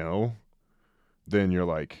don't know, then you're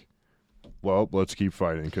like, well, let's keep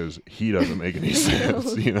fighting because he doesn't make any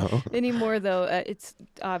sense, you know? Anymore though, it's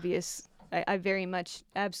obvious. I very much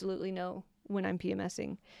absolutely know when I'm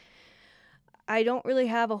PMSing. I don't really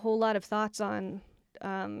have a whole lot of thoughts on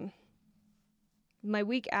my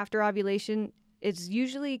week after ovulation. It's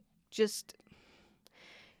usually just,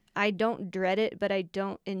 I don't dread it, but I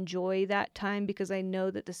don't enjoy that time because I know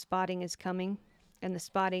that the spotting is coming, and the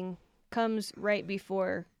spotting comes right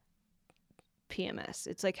before PMS.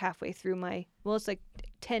 It's like halfway through it's like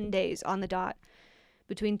 10 days on the dot,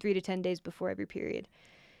 between 3 to 10 days before every period.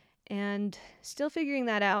 And still figuring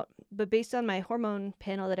that out, but based on my hormone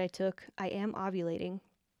panel that I took, I am ovulating,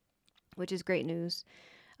 which is great news.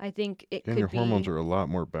 I think it And could your be... hormones are a lot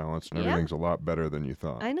more balanced and Yeah. everything's a lot better than you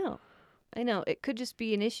thought. I know. It could just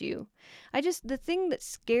be an issue. The thing that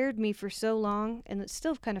scared me for so long, and that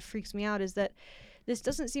still kind of freaks me out, is that this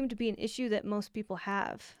doesn't seem to be an issue that most people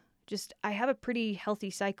have. I have a pretty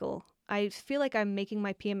healthy cycle. I feel like I'm making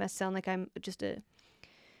my PMS sound like I'm just a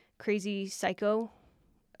crazy psycho,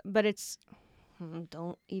 but it's...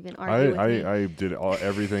 Don't even argue with me. I did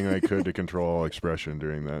everything I could to control all expression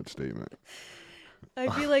during that statement. I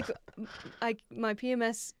feel like my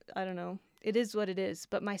PMS, I don't know, it is what it is,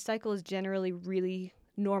 but my cycle is generally really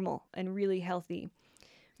normal and really healthy,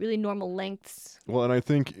 really normal lengths. Well, and I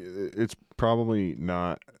think it's probably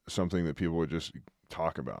not something that people would just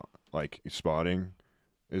talk about. Like spotting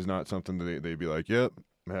is not something that they'd be like, yep,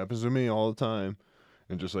 it happens to me all the time,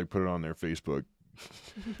 and just like put it on their Facebook,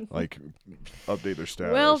 like update their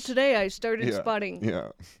status. Well, today I started spotting. Yeah.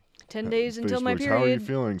 10 days until my Facebook's, period. how are you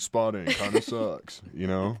feeling? Spotting kind of sucks, you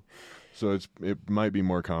know? So it might be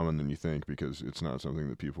more common than you think because it's not something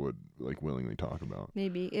that people would like willingly talk about.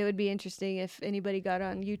 Maybe it would be interesting if anybody got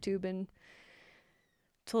on YouTube and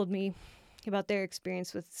told me about their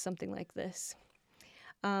experience with something like this.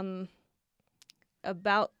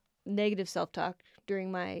 About negative self-talk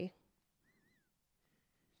during my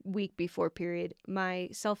week before period. My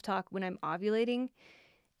self-talk when I'm ovulating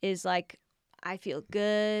is like, I feel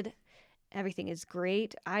good. Everything is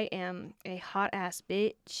great. I am a hot ass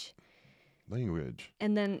bitch. Language.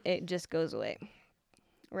 And then it just goes away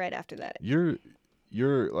right after that.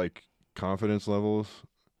 Your like confidence levels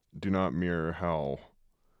do not mirror how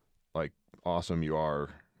like awesome you are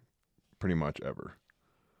pretty much ever.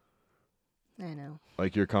 I know.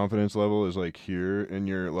 Like your confidence level is like here and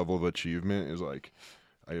your level of achievement is like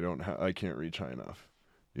I can't reach high enough,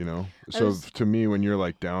 you know? So to me when you're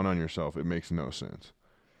like down on yourself, it makes no sense.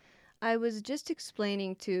 I was just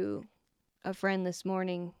explaining to a friend this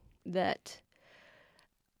morning that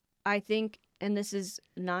I think, and this is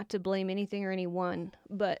not to blame anything or anyone,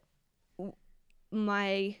 but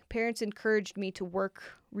my parents encouraged me to work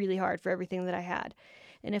really hard for everything that I had.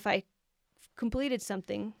 And if I completed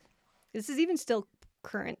something, this is even still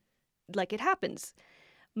current, like it happens.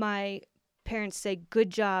 My parents say, good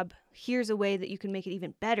job, here's a way that you can make it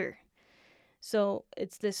even better. So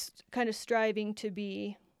it's this kind of striving to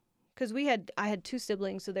be, because I had two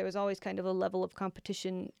siblings, so there was always kind of a level of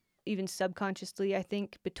competition, even subconsciously, I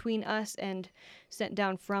think, between us and sent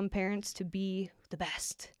down from parents to be the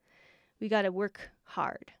best. We got to work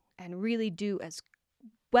hard and really do as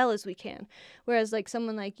well as we can. Whereas like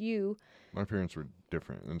someone like you, my parents were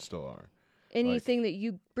different and still are. Anything that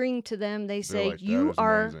you bring to them, they say, like, you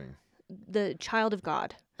are amazing. The child of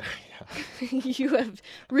God. You have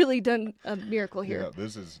really done a miracle here. Yeah,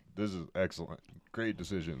 this is excellent. Great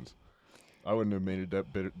decisions. I wouldn't have made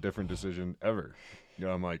a different decision ever. You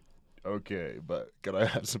know, I'm like, okay, but can I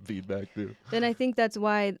have some feedback too? Then I think that's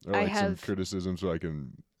why or I like have some criticism so I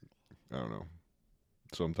can, I don't know,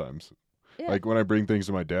 sometimes. Yeah. Like when I bring things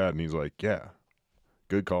to my dad and he's like, yeah,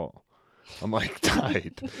 good call. I'm like,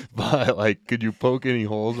 tight. But like, could you poke any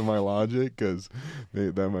holes in my logic? Because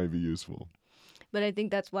that might be useful. But I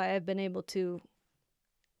think that's why I've been able to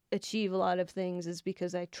achieve a lot of things is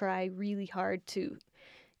because I try really hard to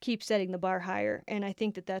keep setting the bar higher. And I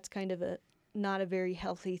think that that's kind of not a very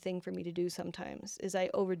healthy thing for me to do sometimes, is I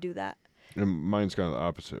overdo that. And mine's kind of the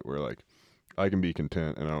opposite, where like I can be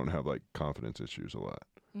content and I don't have like confidence issues a lot.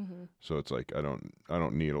 Mm-hmm. So it's like I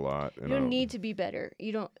don't need a lot. And You don't need to be better.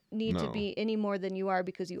 You don't need to No. be any more than you are,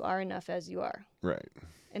 because you are enough as you are. Right.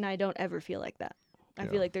 And I don't ever feel like that. I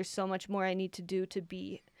Yeah. feel like there's so much more I need to do to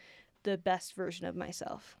be the best version of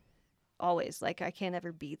myself. Always. Like, I can't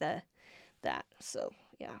ever be that. So,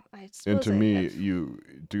 yeah. I suppose And to I me, have- you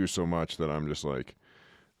do so much that I'm just like,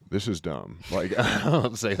 this is dumb. Like, I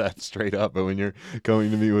don't say that straight up, but when you're coming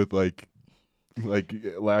to me with like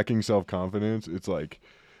lacking self-confidence, it's like,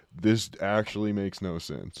 this actually makes no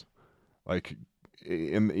sense. Like,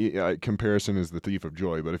 comparison is the thief of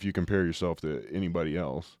joy, but if you compare yourself to anybody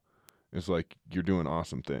else, it's like you're doing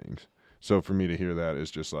awesome things. So for me to hear that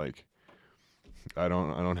is just like, I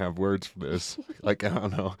don't have words for this. Like, I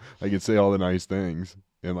don't know. I can say all the nice things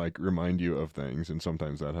and like remind you of things, and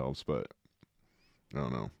sometimes that helps, but I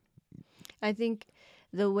don't know. I think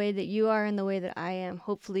the way that you are and the way that I am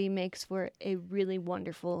hopefully makes for a really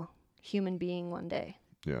wonderful human being one day.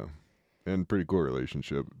 Yeah. And pretty cool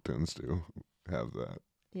relationship tends to have that.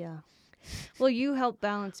 Yeah. Well, you help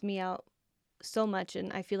balance me out so much,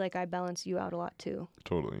 and I feel like I balance you out a lot too.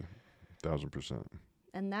 Totally. 1,000%.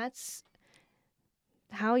 And that's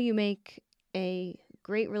how you make a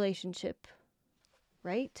great relationship,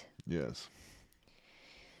 right? Yes.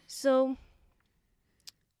 So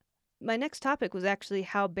my next topic was actually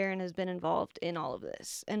how Baron has been involved in all of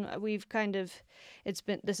this. And we've kind of,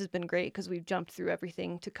 this has been great because we've jumped through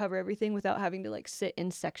everything to cover everything without having to like sit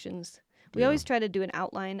in sections. We Yeah. always try to do an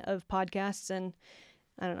outline of podcasts, and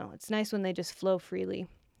I don't know, it's nice when they just flow freely.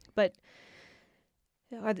 But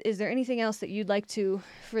is there anything else that you'd like to,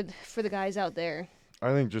 for the guys out there?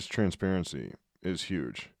 I think just transparency is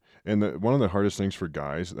huge. And one of the hardest things for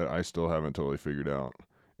guys that I still haven't totally figured out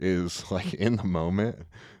is like in the moment,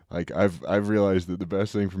 like I've realized that the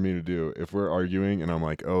best thing for me to do if we're arguing and I'm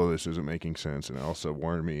like, oh, this isn't making sense, and Elsa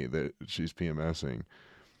warned me that she's PMSing,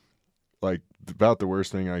 like about the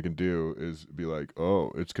worst thing I can do is be like,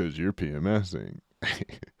 oh, it's because you're PMSing.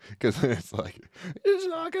 Because it's like, it's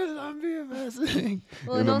not because I'm PMSing.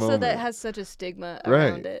 Well, in and the also that moment. has such a stigma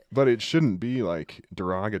Right. around it. But it shouldn't be like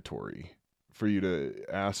derogatory for you to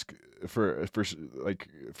ask for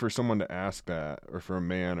someone to ask that, or for a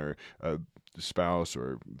man or a spouse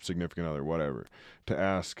or significant other, whatever, to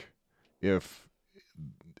ask if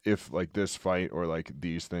like this fight or like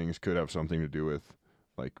these things could have something to do with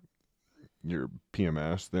like your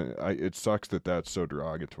PMS. Then it sucks that that's so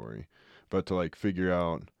derogatory, but to like figure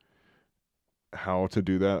out how to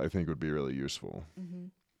do that, I think would be really useful. Mm-hmm.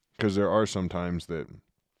 Because there are some times that,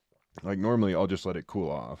 like, normally I'll just let it cool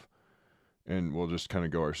off and we'll just kind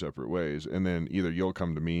of go our separate ways. And then either you'll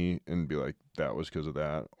come to me and be like, that was because of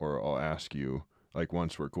that, or I'll ask you, like,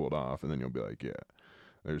 once we're cooled off, and then you'll be like, yeah,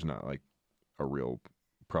 there's not, like, a real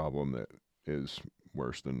problem that is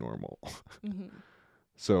worse than normal. Mm-hmm.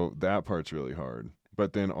 So that part's really hard.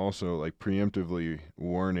 But then also, like, preemptively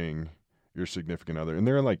warning your significant other. And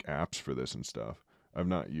there are, like, apps for this and stuff. I've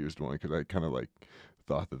not used one because I kind of, like,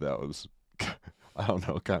 thought that was, I don't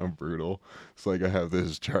know, kind of brutal. It's like I have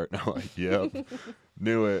this chart and I'm like, yep,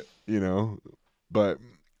 knew it, you know. But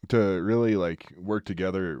to really, like, work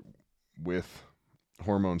together with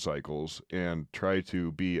hormone cycles and try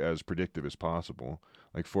to be as predictive as possible,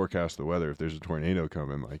 like forecast the weather. If there's a tornado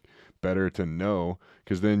coming, like, better to know,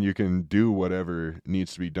 because then you can do whatever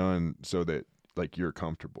needs to be done so that, like, you're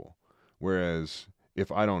comfortable. Whereas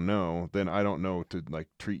if I don't know, then I don't know to, like,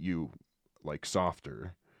 treat you like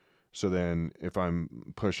softer. So then if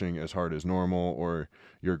I'm pushing as hard as normal, or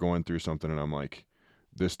you're going through something and I'm like,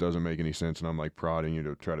 this doesn't make any sense, and I'm like prodding you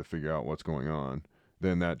to try to figure out what's going on,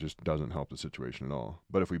 then that just doesn't help the situation at all.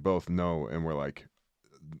 But if we both know and we're like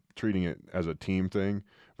treating it as a team thing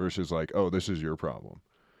versus like, oh, this is your problem,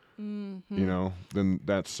 Mm-hmm. you know, then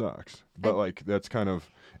that sucks. But like, that's kind of,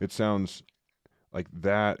 it sounds like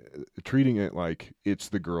that, treating it like it's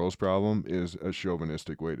the girl's problem is a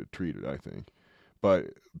chauvinistic way to treat it, I think. But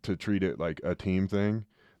to treat it like a team thing,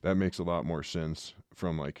 that makes a lot more sense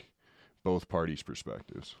from like both parties'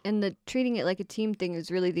 perspectives. And the treating it like a team thing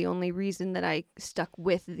is really the only reason that I stuck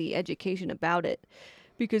with the education about it,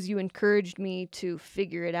 because you encouraged me to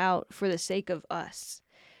figure it out for the sake of us.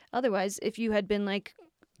 Otherwise, if you had been like,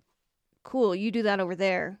 cool, you do that over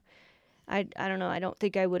there, I don't know, I don't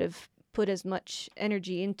think I would have put as much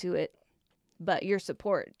energy into it. But your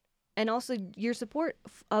support, and also your support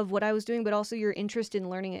of what I was doing, but also your interest in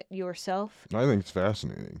learning it yourself. I think it's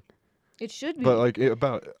fascinating. It should be. But like I'm It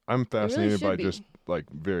really fascinated should by be. just like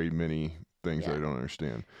very many things that I Yeah, don't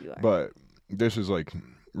understand. you are. But this is like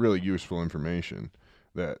really useful information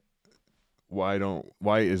that why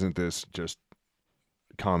isn't this just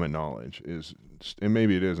common knowledge and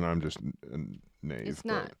maybe it is and I'm just naive. It's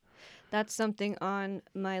not. That's something on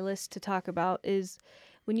my list to talk about is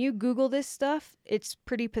when you Google this stuff, it's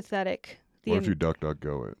pretty pathetic. What if you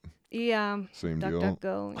DuckDuckGo it? Yeah, Same deal.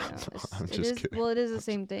 DuckDuckGo. Yeah, I'm it just is. kidding. Well, it is the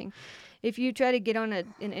same thing. If you try to get on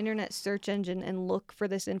an internet search engine and look for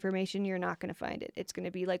this information, you're not going to find it. It's going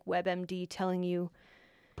to be like WebMD telling you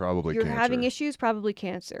Probably you're cancer. having issues, probably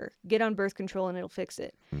cancer. Get on birth control and it'll fix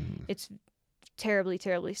it. Mhm. It's terribly,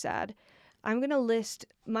 terribly sad. I'm going to list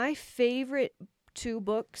my favorite 2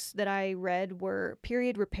 books that I read were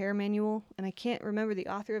Period Repair Manual, and I can't remember the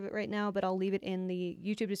author of it right now, but I'll leave it in the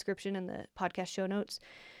YouTube description and the podcast show notes.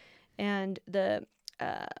 And the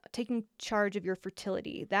Taking Charge of Your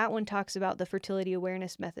Fertility. That one talks about the fertility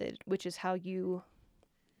awareness method, which is how you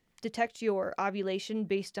detect your ovulation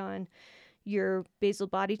based on your basal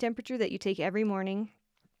body temperature that you take every morning,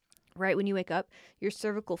 right when you wake up, your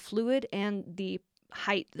cervical fluid, and the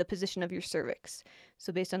height, the position of your cervix.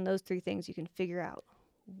 So based on those 3 things, you can figure out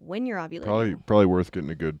when you're ovulating. Probably worth getting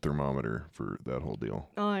a good thermometer for that whole deal.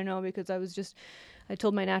 Oh, I know, because I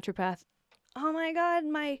told my naturopath, oh my God,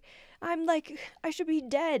 I'm like, I should be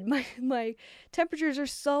dead. My temperatures are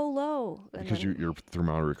so low. And Because then your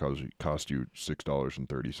thermometer cost you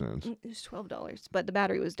 $6.30. it was $12, but the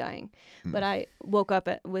battery was dying. Hmm. But I woke up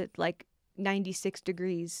with like 96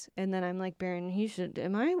 degrees, and then I'm like, Baron,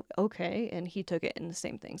 am I okay? And he took it, and the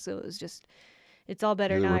same thing. So it was just, it's all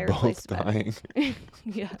better They now. were I replaced both the battery. dying.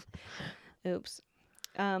 Yeah. Oops.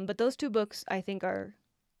 But those 2 books I think are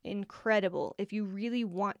incredible. If you really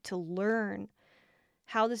want to learn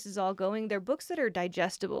how this is all going, they're books that are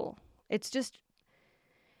digestible. It's just,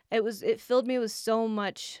 it filled me with so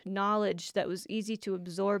much knowledge that was easy to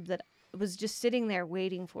absorb, that was just sitting there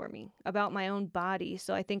waiting for me about my own body.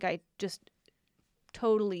 So I think I just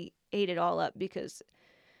totally ate it all up because,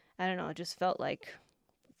 I don't know, it just felt like,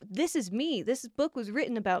 this is me. This book was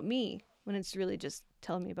written about me, when it's really just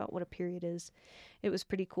telling me about what a period is. It was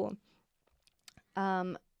pretty cool.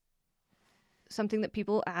 Something that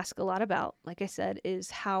people ask a lot about, like I said, is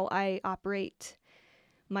how I operate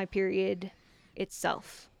my period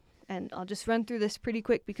itself. And I'll just run through this pretty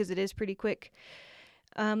quick because it is pretty quick.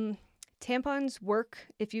 Tampons work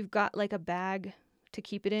if you've got like a bag to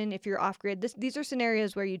keep it in, if you're off grid. These are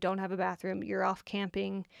scenarios where you don't have a bathroom, you're off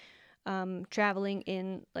camping, traveling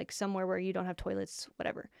in like somewhere where you don't have toilets,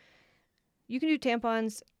 whatever. You can do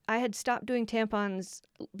tampons. I had stopped doing tampons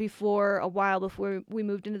a while before we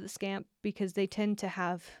moved into the scamp because they tend to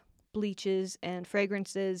have bleaches and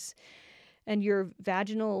fragrances, and your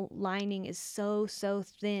vaginal lining is so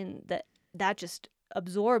thin that just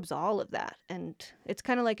absorbs all of that. And it's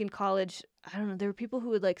kind of like in college, I don't know, there were people who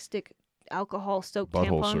would like stick alcohol-soaked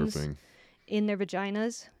Butthole tampons surfing. in their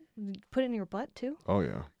vaginas. Put it in your butt too? Oh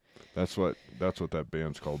yeah. That's what that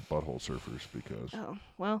band's called, Butthole Surfers, because Oh,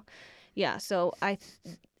 well, yeah, so I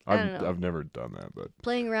don't know. I've never done that, but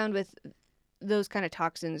Playing around with those kind of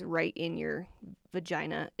toxins right in your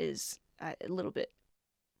vagina is a little bit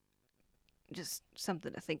just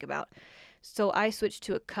something to think about. So I switched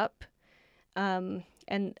to a cup, and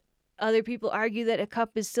other people argue that a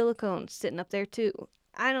cup is silicone sitting up there too.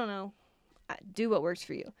 I don't know. Do what works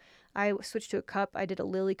for you. I switched to a cup. I did a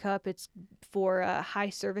Lily cup. It's for high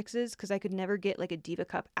cervixes because I could never get like a Diva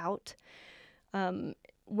cup out.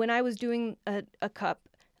 When I was doing a cup,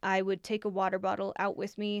 I would take a water bottle out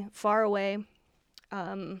with me far away.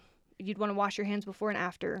 You'd want to wash your hands before and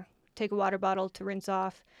after. Take a water bottle to rinse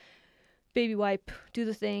off. Baby wipe, do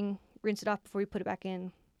the thing, rinse it off before you put it back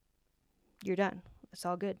in. You're done. It's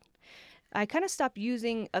all good. I kind of stopped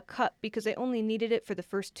using a cup because I only needed it for the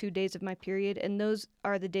first 2 days of my period, and those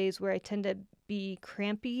are the days where I tend to be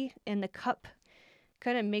crampy, and the cup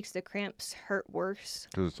kind of makes the cramps hurt worse.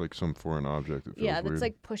 because it's like some foreign object. That feels Yeah, that's weird.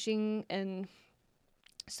 like pushing, and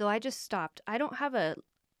so I just stopped. I don't have a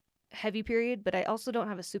heavy period, but I also don't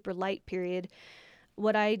have a super light period.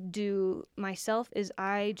 What I do myself is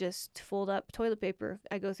I just fold up toilet paper.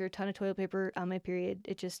 I go through a ton of toilet paper on my period.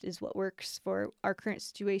 It just is what works for our current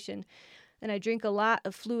situation. And I drink a lot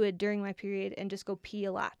of fluid during my period and just go pee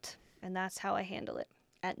a lot. And that's how I handle it.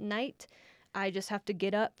 At night, I just have to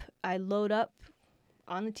get up. I load up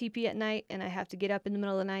on the TP at night, and I have to get up in the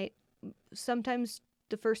middle of the night. Sometimes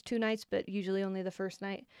the first 2 nights, but usually only the first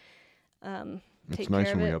night. It's nice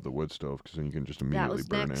when we have the wood stove because then you can just That immediately was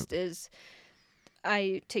burn next it. is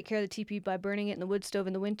I take care of the TP by burning it in the wood stove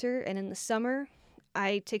in the winter, and in the summer,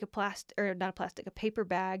 I take a paper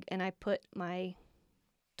bag, and I put my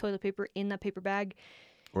toilet paper in that paper bag.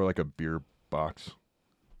 Or like a beer box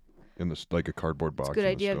in the like a cardboard box. It's a good in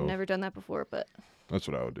the idea. I've stove. never done that before, but That's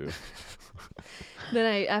what I would do.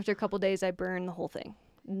 then after a couple days, I burn the whole thing.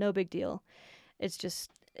 No big deal. It's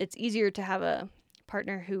easier to have a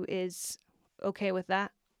partner who is okay with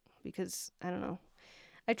that, because I don't know.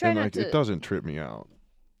 I try And not like to. it doesn't trip me out.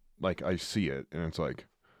 Like I see it and it's like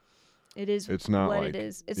It's not what like, it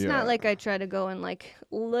is. It's yeah. not like I try to go and like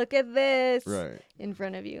look at this right. in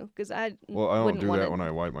front of you, because Well, I don't wouldn't do wanna... that when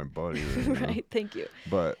I wipe my butt either. You know? Right. Thank you.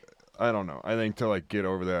 But I don't know. I think to like get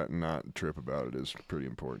over that and not trip about it is pretty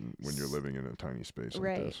important when you're living in a tiny space like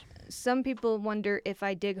Right. this. Some people wonder if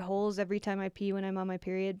I dig holes every time I pee when I'm on my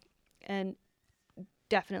period, and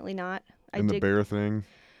definitely not. And the bear thing.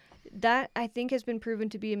 That, I think, has been proven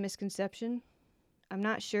to be a misconception. I'm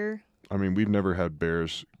not sure. I mean, we've never had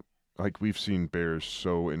bears. Like, we've seen bears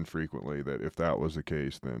so infrequently that if that was the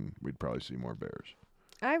case, then we'd probably see more bears.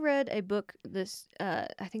 I read a book, I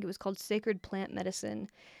think it was called Sacred Plant Medicine,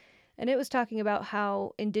 and it was talking about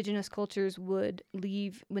how indigenous cultures would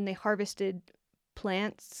leave, when they harvested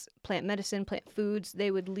plants, plant medicine, plant foods, they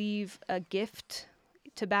would leave a gift,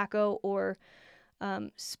 tobacco or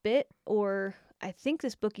spit, or I think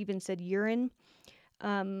this book even said urine,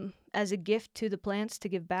 as a gift to the plants to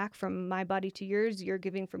give back, from my body to yours, you're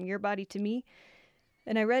giving from your body to me.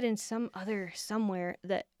 And I read in somewhere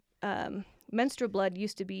that menstrual blood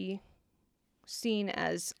used to be seen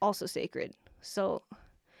as also sacred. So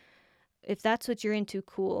if that's what you're into,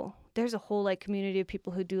 cool. There's a whole like community of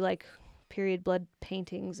people who do like period blood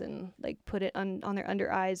paintings and like put it on their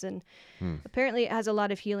under eyes, and apparently it has a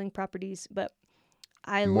lot of healing properties. But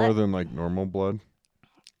more than like normal blood.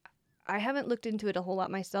 I haven't looked into it a whole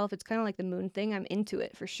lot myself. It's kind of like the moon thing. I'm into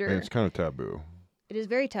it for sure. And it's kind of taboo. It is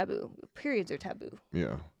very taboo. Periods are taboo.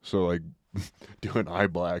 Yeah. So like doing eye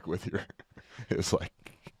black with your is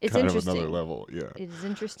like It's kind of interesting. another level. Yeah. It is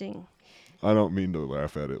interesting. I don't mean to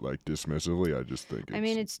laugh at it like dismissively. I just think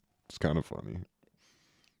it's kind of funny.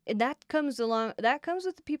 That comes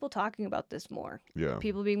with the people talking about this more. Yeah.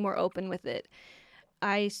 People being more open with it.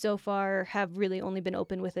 I so far have really only been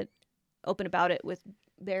open about it with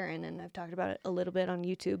Baron, and I've talked about it a little bit on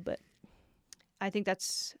YouTube, but I think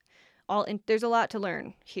that's all. There's a lot to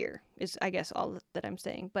learn here, is I guess all that I'm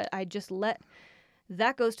saying. But I just let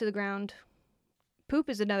that goes to the ground. Poop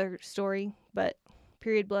is another story, but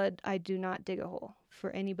period blood, I do not dig a hole,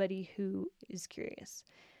 for anybody who is curious.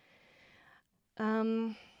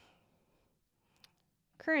 Current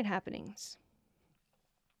happenings.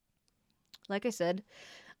 Like I said,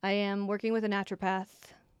 I am working with a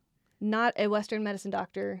naturopath, not a Western medicine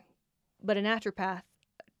doctor, but a naturopath,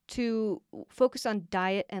 to focus on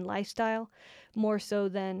diet and lifestyle more so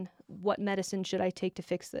than what medicine should I take to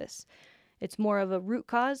fix this. It's more of a root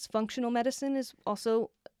cause. Functional medicine is also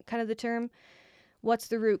kind of the term. What's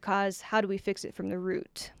the root cause? How do we fix it from the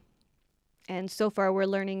root? And so far we're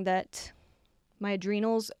learning that my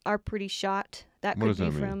adrenals are pretty shot. That could be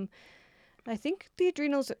from, I think the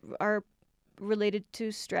adrenals are related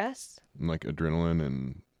to stress. Like adrenaline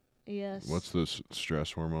and... Yes. What's the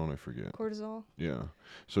stress hormone? I forget. Cortisol. Yeah.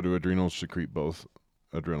 So do adrenals secrete both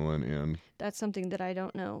adrenaline and... That's something that I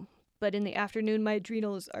don't know. But in the afternoon, my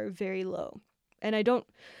adrenals are very low. And I don't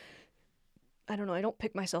know, I don't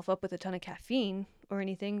pick myself up with a ton of caffeine or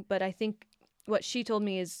anything, but I think what she told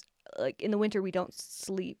me is, like, in the winter, we don't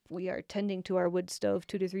sleep. We are tending to our wood stove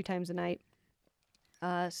 2 to 3 times a night.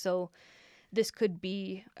 So this could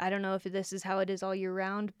be, I don't know if this is how it is all year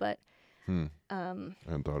round, but I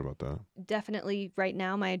hadn't thought about that. Definitely right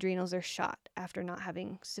now my adrenals are shot after not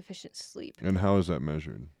having sufficient sleep. And how is that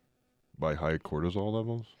measured? By high cortisol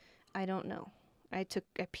levels? I don't know. I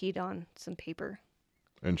peed on some paper.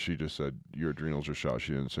 And she just said your adrenals are shot.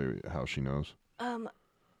 She didn't say how she knows.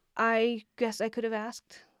 I guess I could have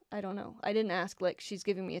asked. I don't know. I didn't ask. Like, she's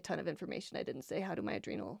giving me a ton of information. I didn't say how do my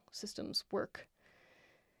adrenal systems work.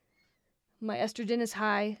 My estrogen is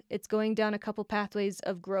high. It's going down a couple pathways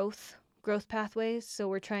of growth pathways. So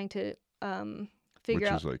we're trying to figure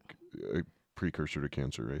out. Which is like a precursor to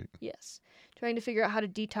cancer, right? Yes. Trying to figure out how to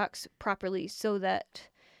detox properly so that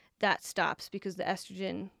stops, because the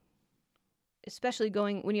estrogen, especially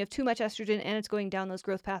when you have too much estrogen and it's going down those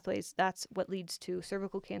growth pathways, that's what leads to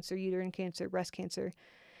cervical cancer, uterine cancer, breast cancer.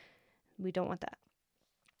 We don't want that.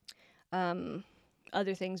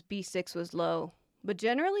 Other things, B6 was low. But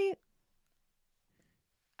generally,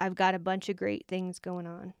 I've got a bunch of great things going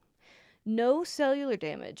on. No cellular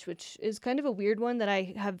damage, which is kind of a weird one that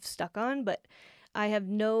I have stuck on, but I have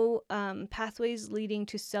no pathways leading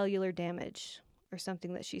to cellular damage, or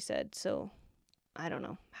something that she said. So I don't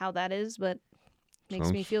know how that is, but makes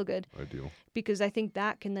me Sounds feel good ideal. because I think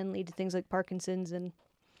that can then lead to things like Parkinson's and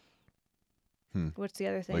what's the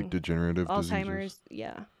other thing? Like degenerative Alzheimer's. diseases.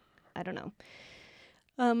 Yeah. I don't know.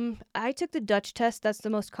 I took the Dutch test. That's the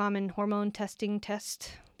most common hormone testing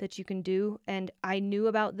test that you can do. And I knew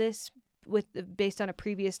about this based on a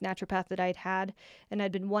previous naturopath that I'd had. And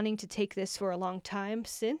I'd been wanting to take this for a long time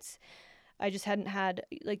since. I just hadn't had,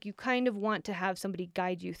 like, you kind of want to have somebody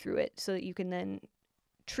guide you through it so that you can then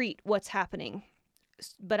treat what's happening.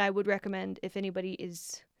 But I would recommend if anybody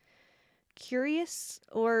is curious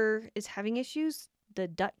or is having issues, the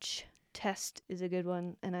Dutch test is a good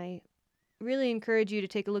one. And I really encourage you to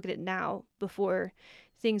take a look at it now before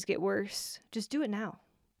things get worse. Just do it now.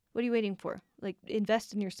 What are you waiting for? Like,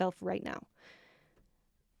 invest in yourself right now.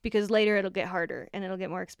 Because later it'll get harder and it'll get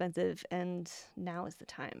more expensive, and now is the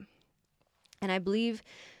time. And I believe,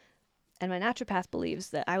 and my naturopath believes,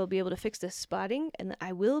 that I will be able to fix this spotting and that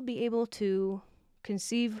I will be able to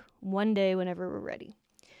conceive one day whenever we're ready.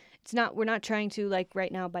 We're not trying to, like,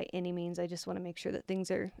 right now by any means. I just want to make sure that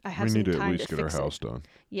I have some time to fix it. We need to at least get our house done.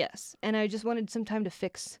 Yes. And I just wanted some time to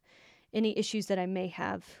fix any issues that I may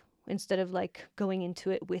have instead of, like, going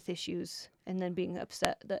into it with issues and then being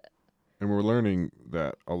upset that. And we're learning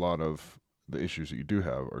that a lot of the issues that you do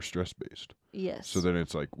have are stress-based. Yes. So then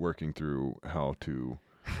it's like working through how to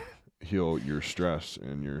heal your stress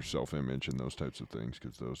and your self-image and those types of things,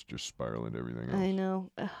 because those just spiral into everything else. I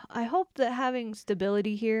know. I hope that having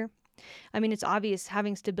stability here, I mean, it's obvious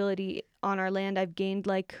having stability on our land. I've gained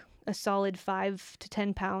like a solid 5 to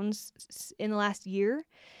 10 pounds in the last year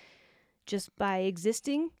just by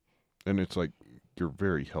existing. And it's like you're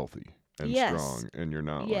very healthy and strong, and you're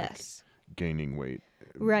not like gaining weight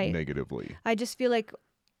negatively. I just feel like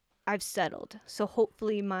I've settled. So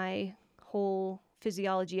hopefully my whole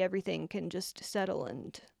physiology, everything can just settle.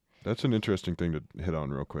 And that's an interesting thing to hit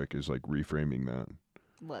on real quick, is like reframing that.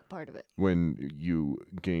 What part of it? When you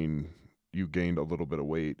gained a little bit of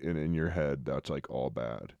weight, and in your head that's like all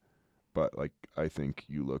bad. But like, I think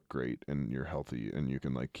you look great and you're healthy and you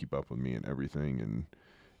can like keep up with me and everything, and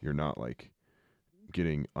you're not like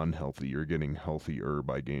getting unhealthy. You're getting healthier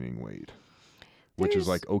by gaining weight. Which is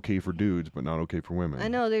like okay for dudes, but not okay for women. I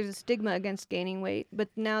know there's a stigma against gaining weight, but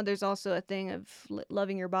now there's also a thing of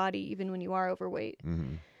loving your body even when you are overweight.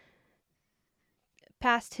 Mm-hmm.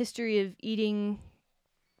 Past history of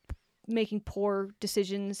making poor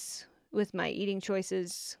decisions with my eating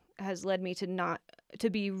choices has led me to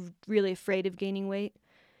be really afraid of gaining weight.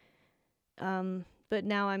 But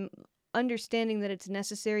now I'm understanding that it's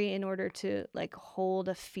necessary in order to like hold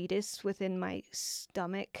a fetus within my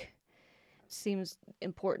stomach. Seems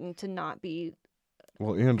important to not be.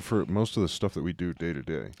 Well, and for most of the stuff that we do day to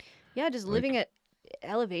day. Yeah, just like, living at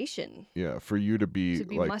elevation. Yeah, for you to be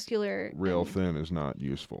like muscular, real thin is not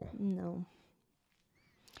useful. No,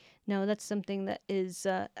 that's something that is.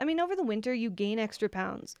 I mean, over the winter you gain extra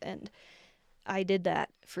pounds, and I did that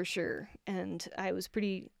for sure. And I was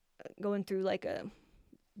pretty going through like a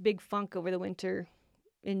big funk over the winter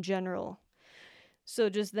in general. So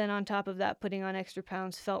just then on top of that, putting on extra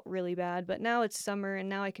pounds felt really bad. But now it's summer and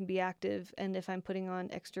now I can be active. And if I'm putting on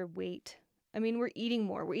extra weight, I mean, we're eating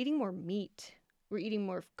more. We're eating more meat. We're eating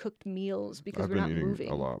more cooked meals because we're not moving. I've been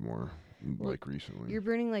eating a lot more like recently. You're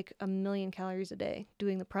burning like 1 million calories a day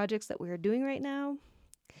doing the projects that we are doing right now.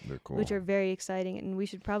 They're cool. Which are very exciting. And we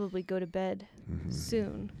should probably go to bed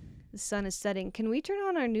soon. The sun is setting. Can we turn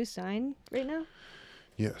on our new sign right now?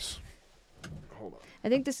 Yes. Hold on. I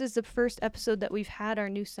think this is the first episode that we've had our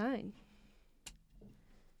new sign.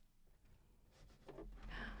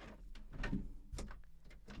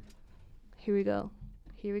 Here we go.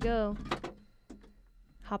 Here we go.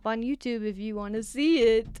 Hop on YouTube if you want to see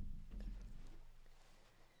it.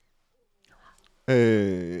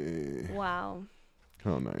 Hey. Wow.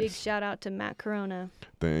 Oh, nice. Big shout out to Matt Corona.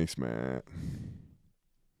 Thanks, Matt.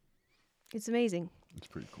 It's amazing. It's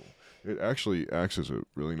pretty cool. It actually acts as a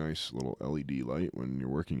really nice little LED light when you're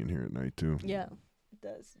working in here at night, too. Yeah, it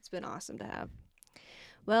does. It's been awesome to have.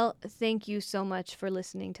 Well, thank you so much for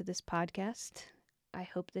listening to this podcast. I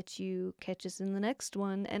hope that you catch us in the next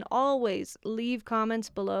one. And always leave comments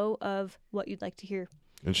below of what you'd like to hear.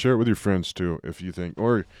 And share it with your friends, too, if you think,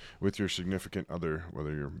 or with your significant other,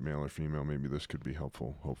 whether you're male or female. Maybe this could be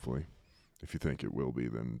helpful, hopefully. If you think it will be,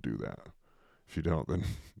 then do that. If you don't, then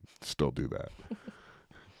still do that.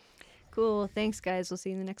 Cool. Thanks, guys. We'll see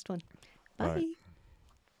you in the next one. Bye.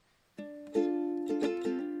 Bye.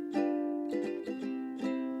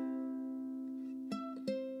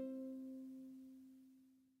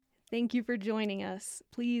 Thank you for joining us.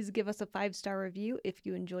 Please give us a 5-star review if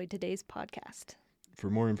you enjoyed today's podcast. For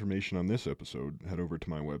more information on this episode, head over to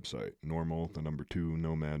my website,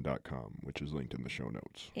 normal2nomad.com, which is linked in the show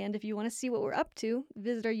notes. And if you want to see what we're up to,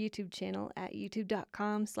 visit our YouTube channel at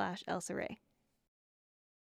youtube.com/ElsaRay.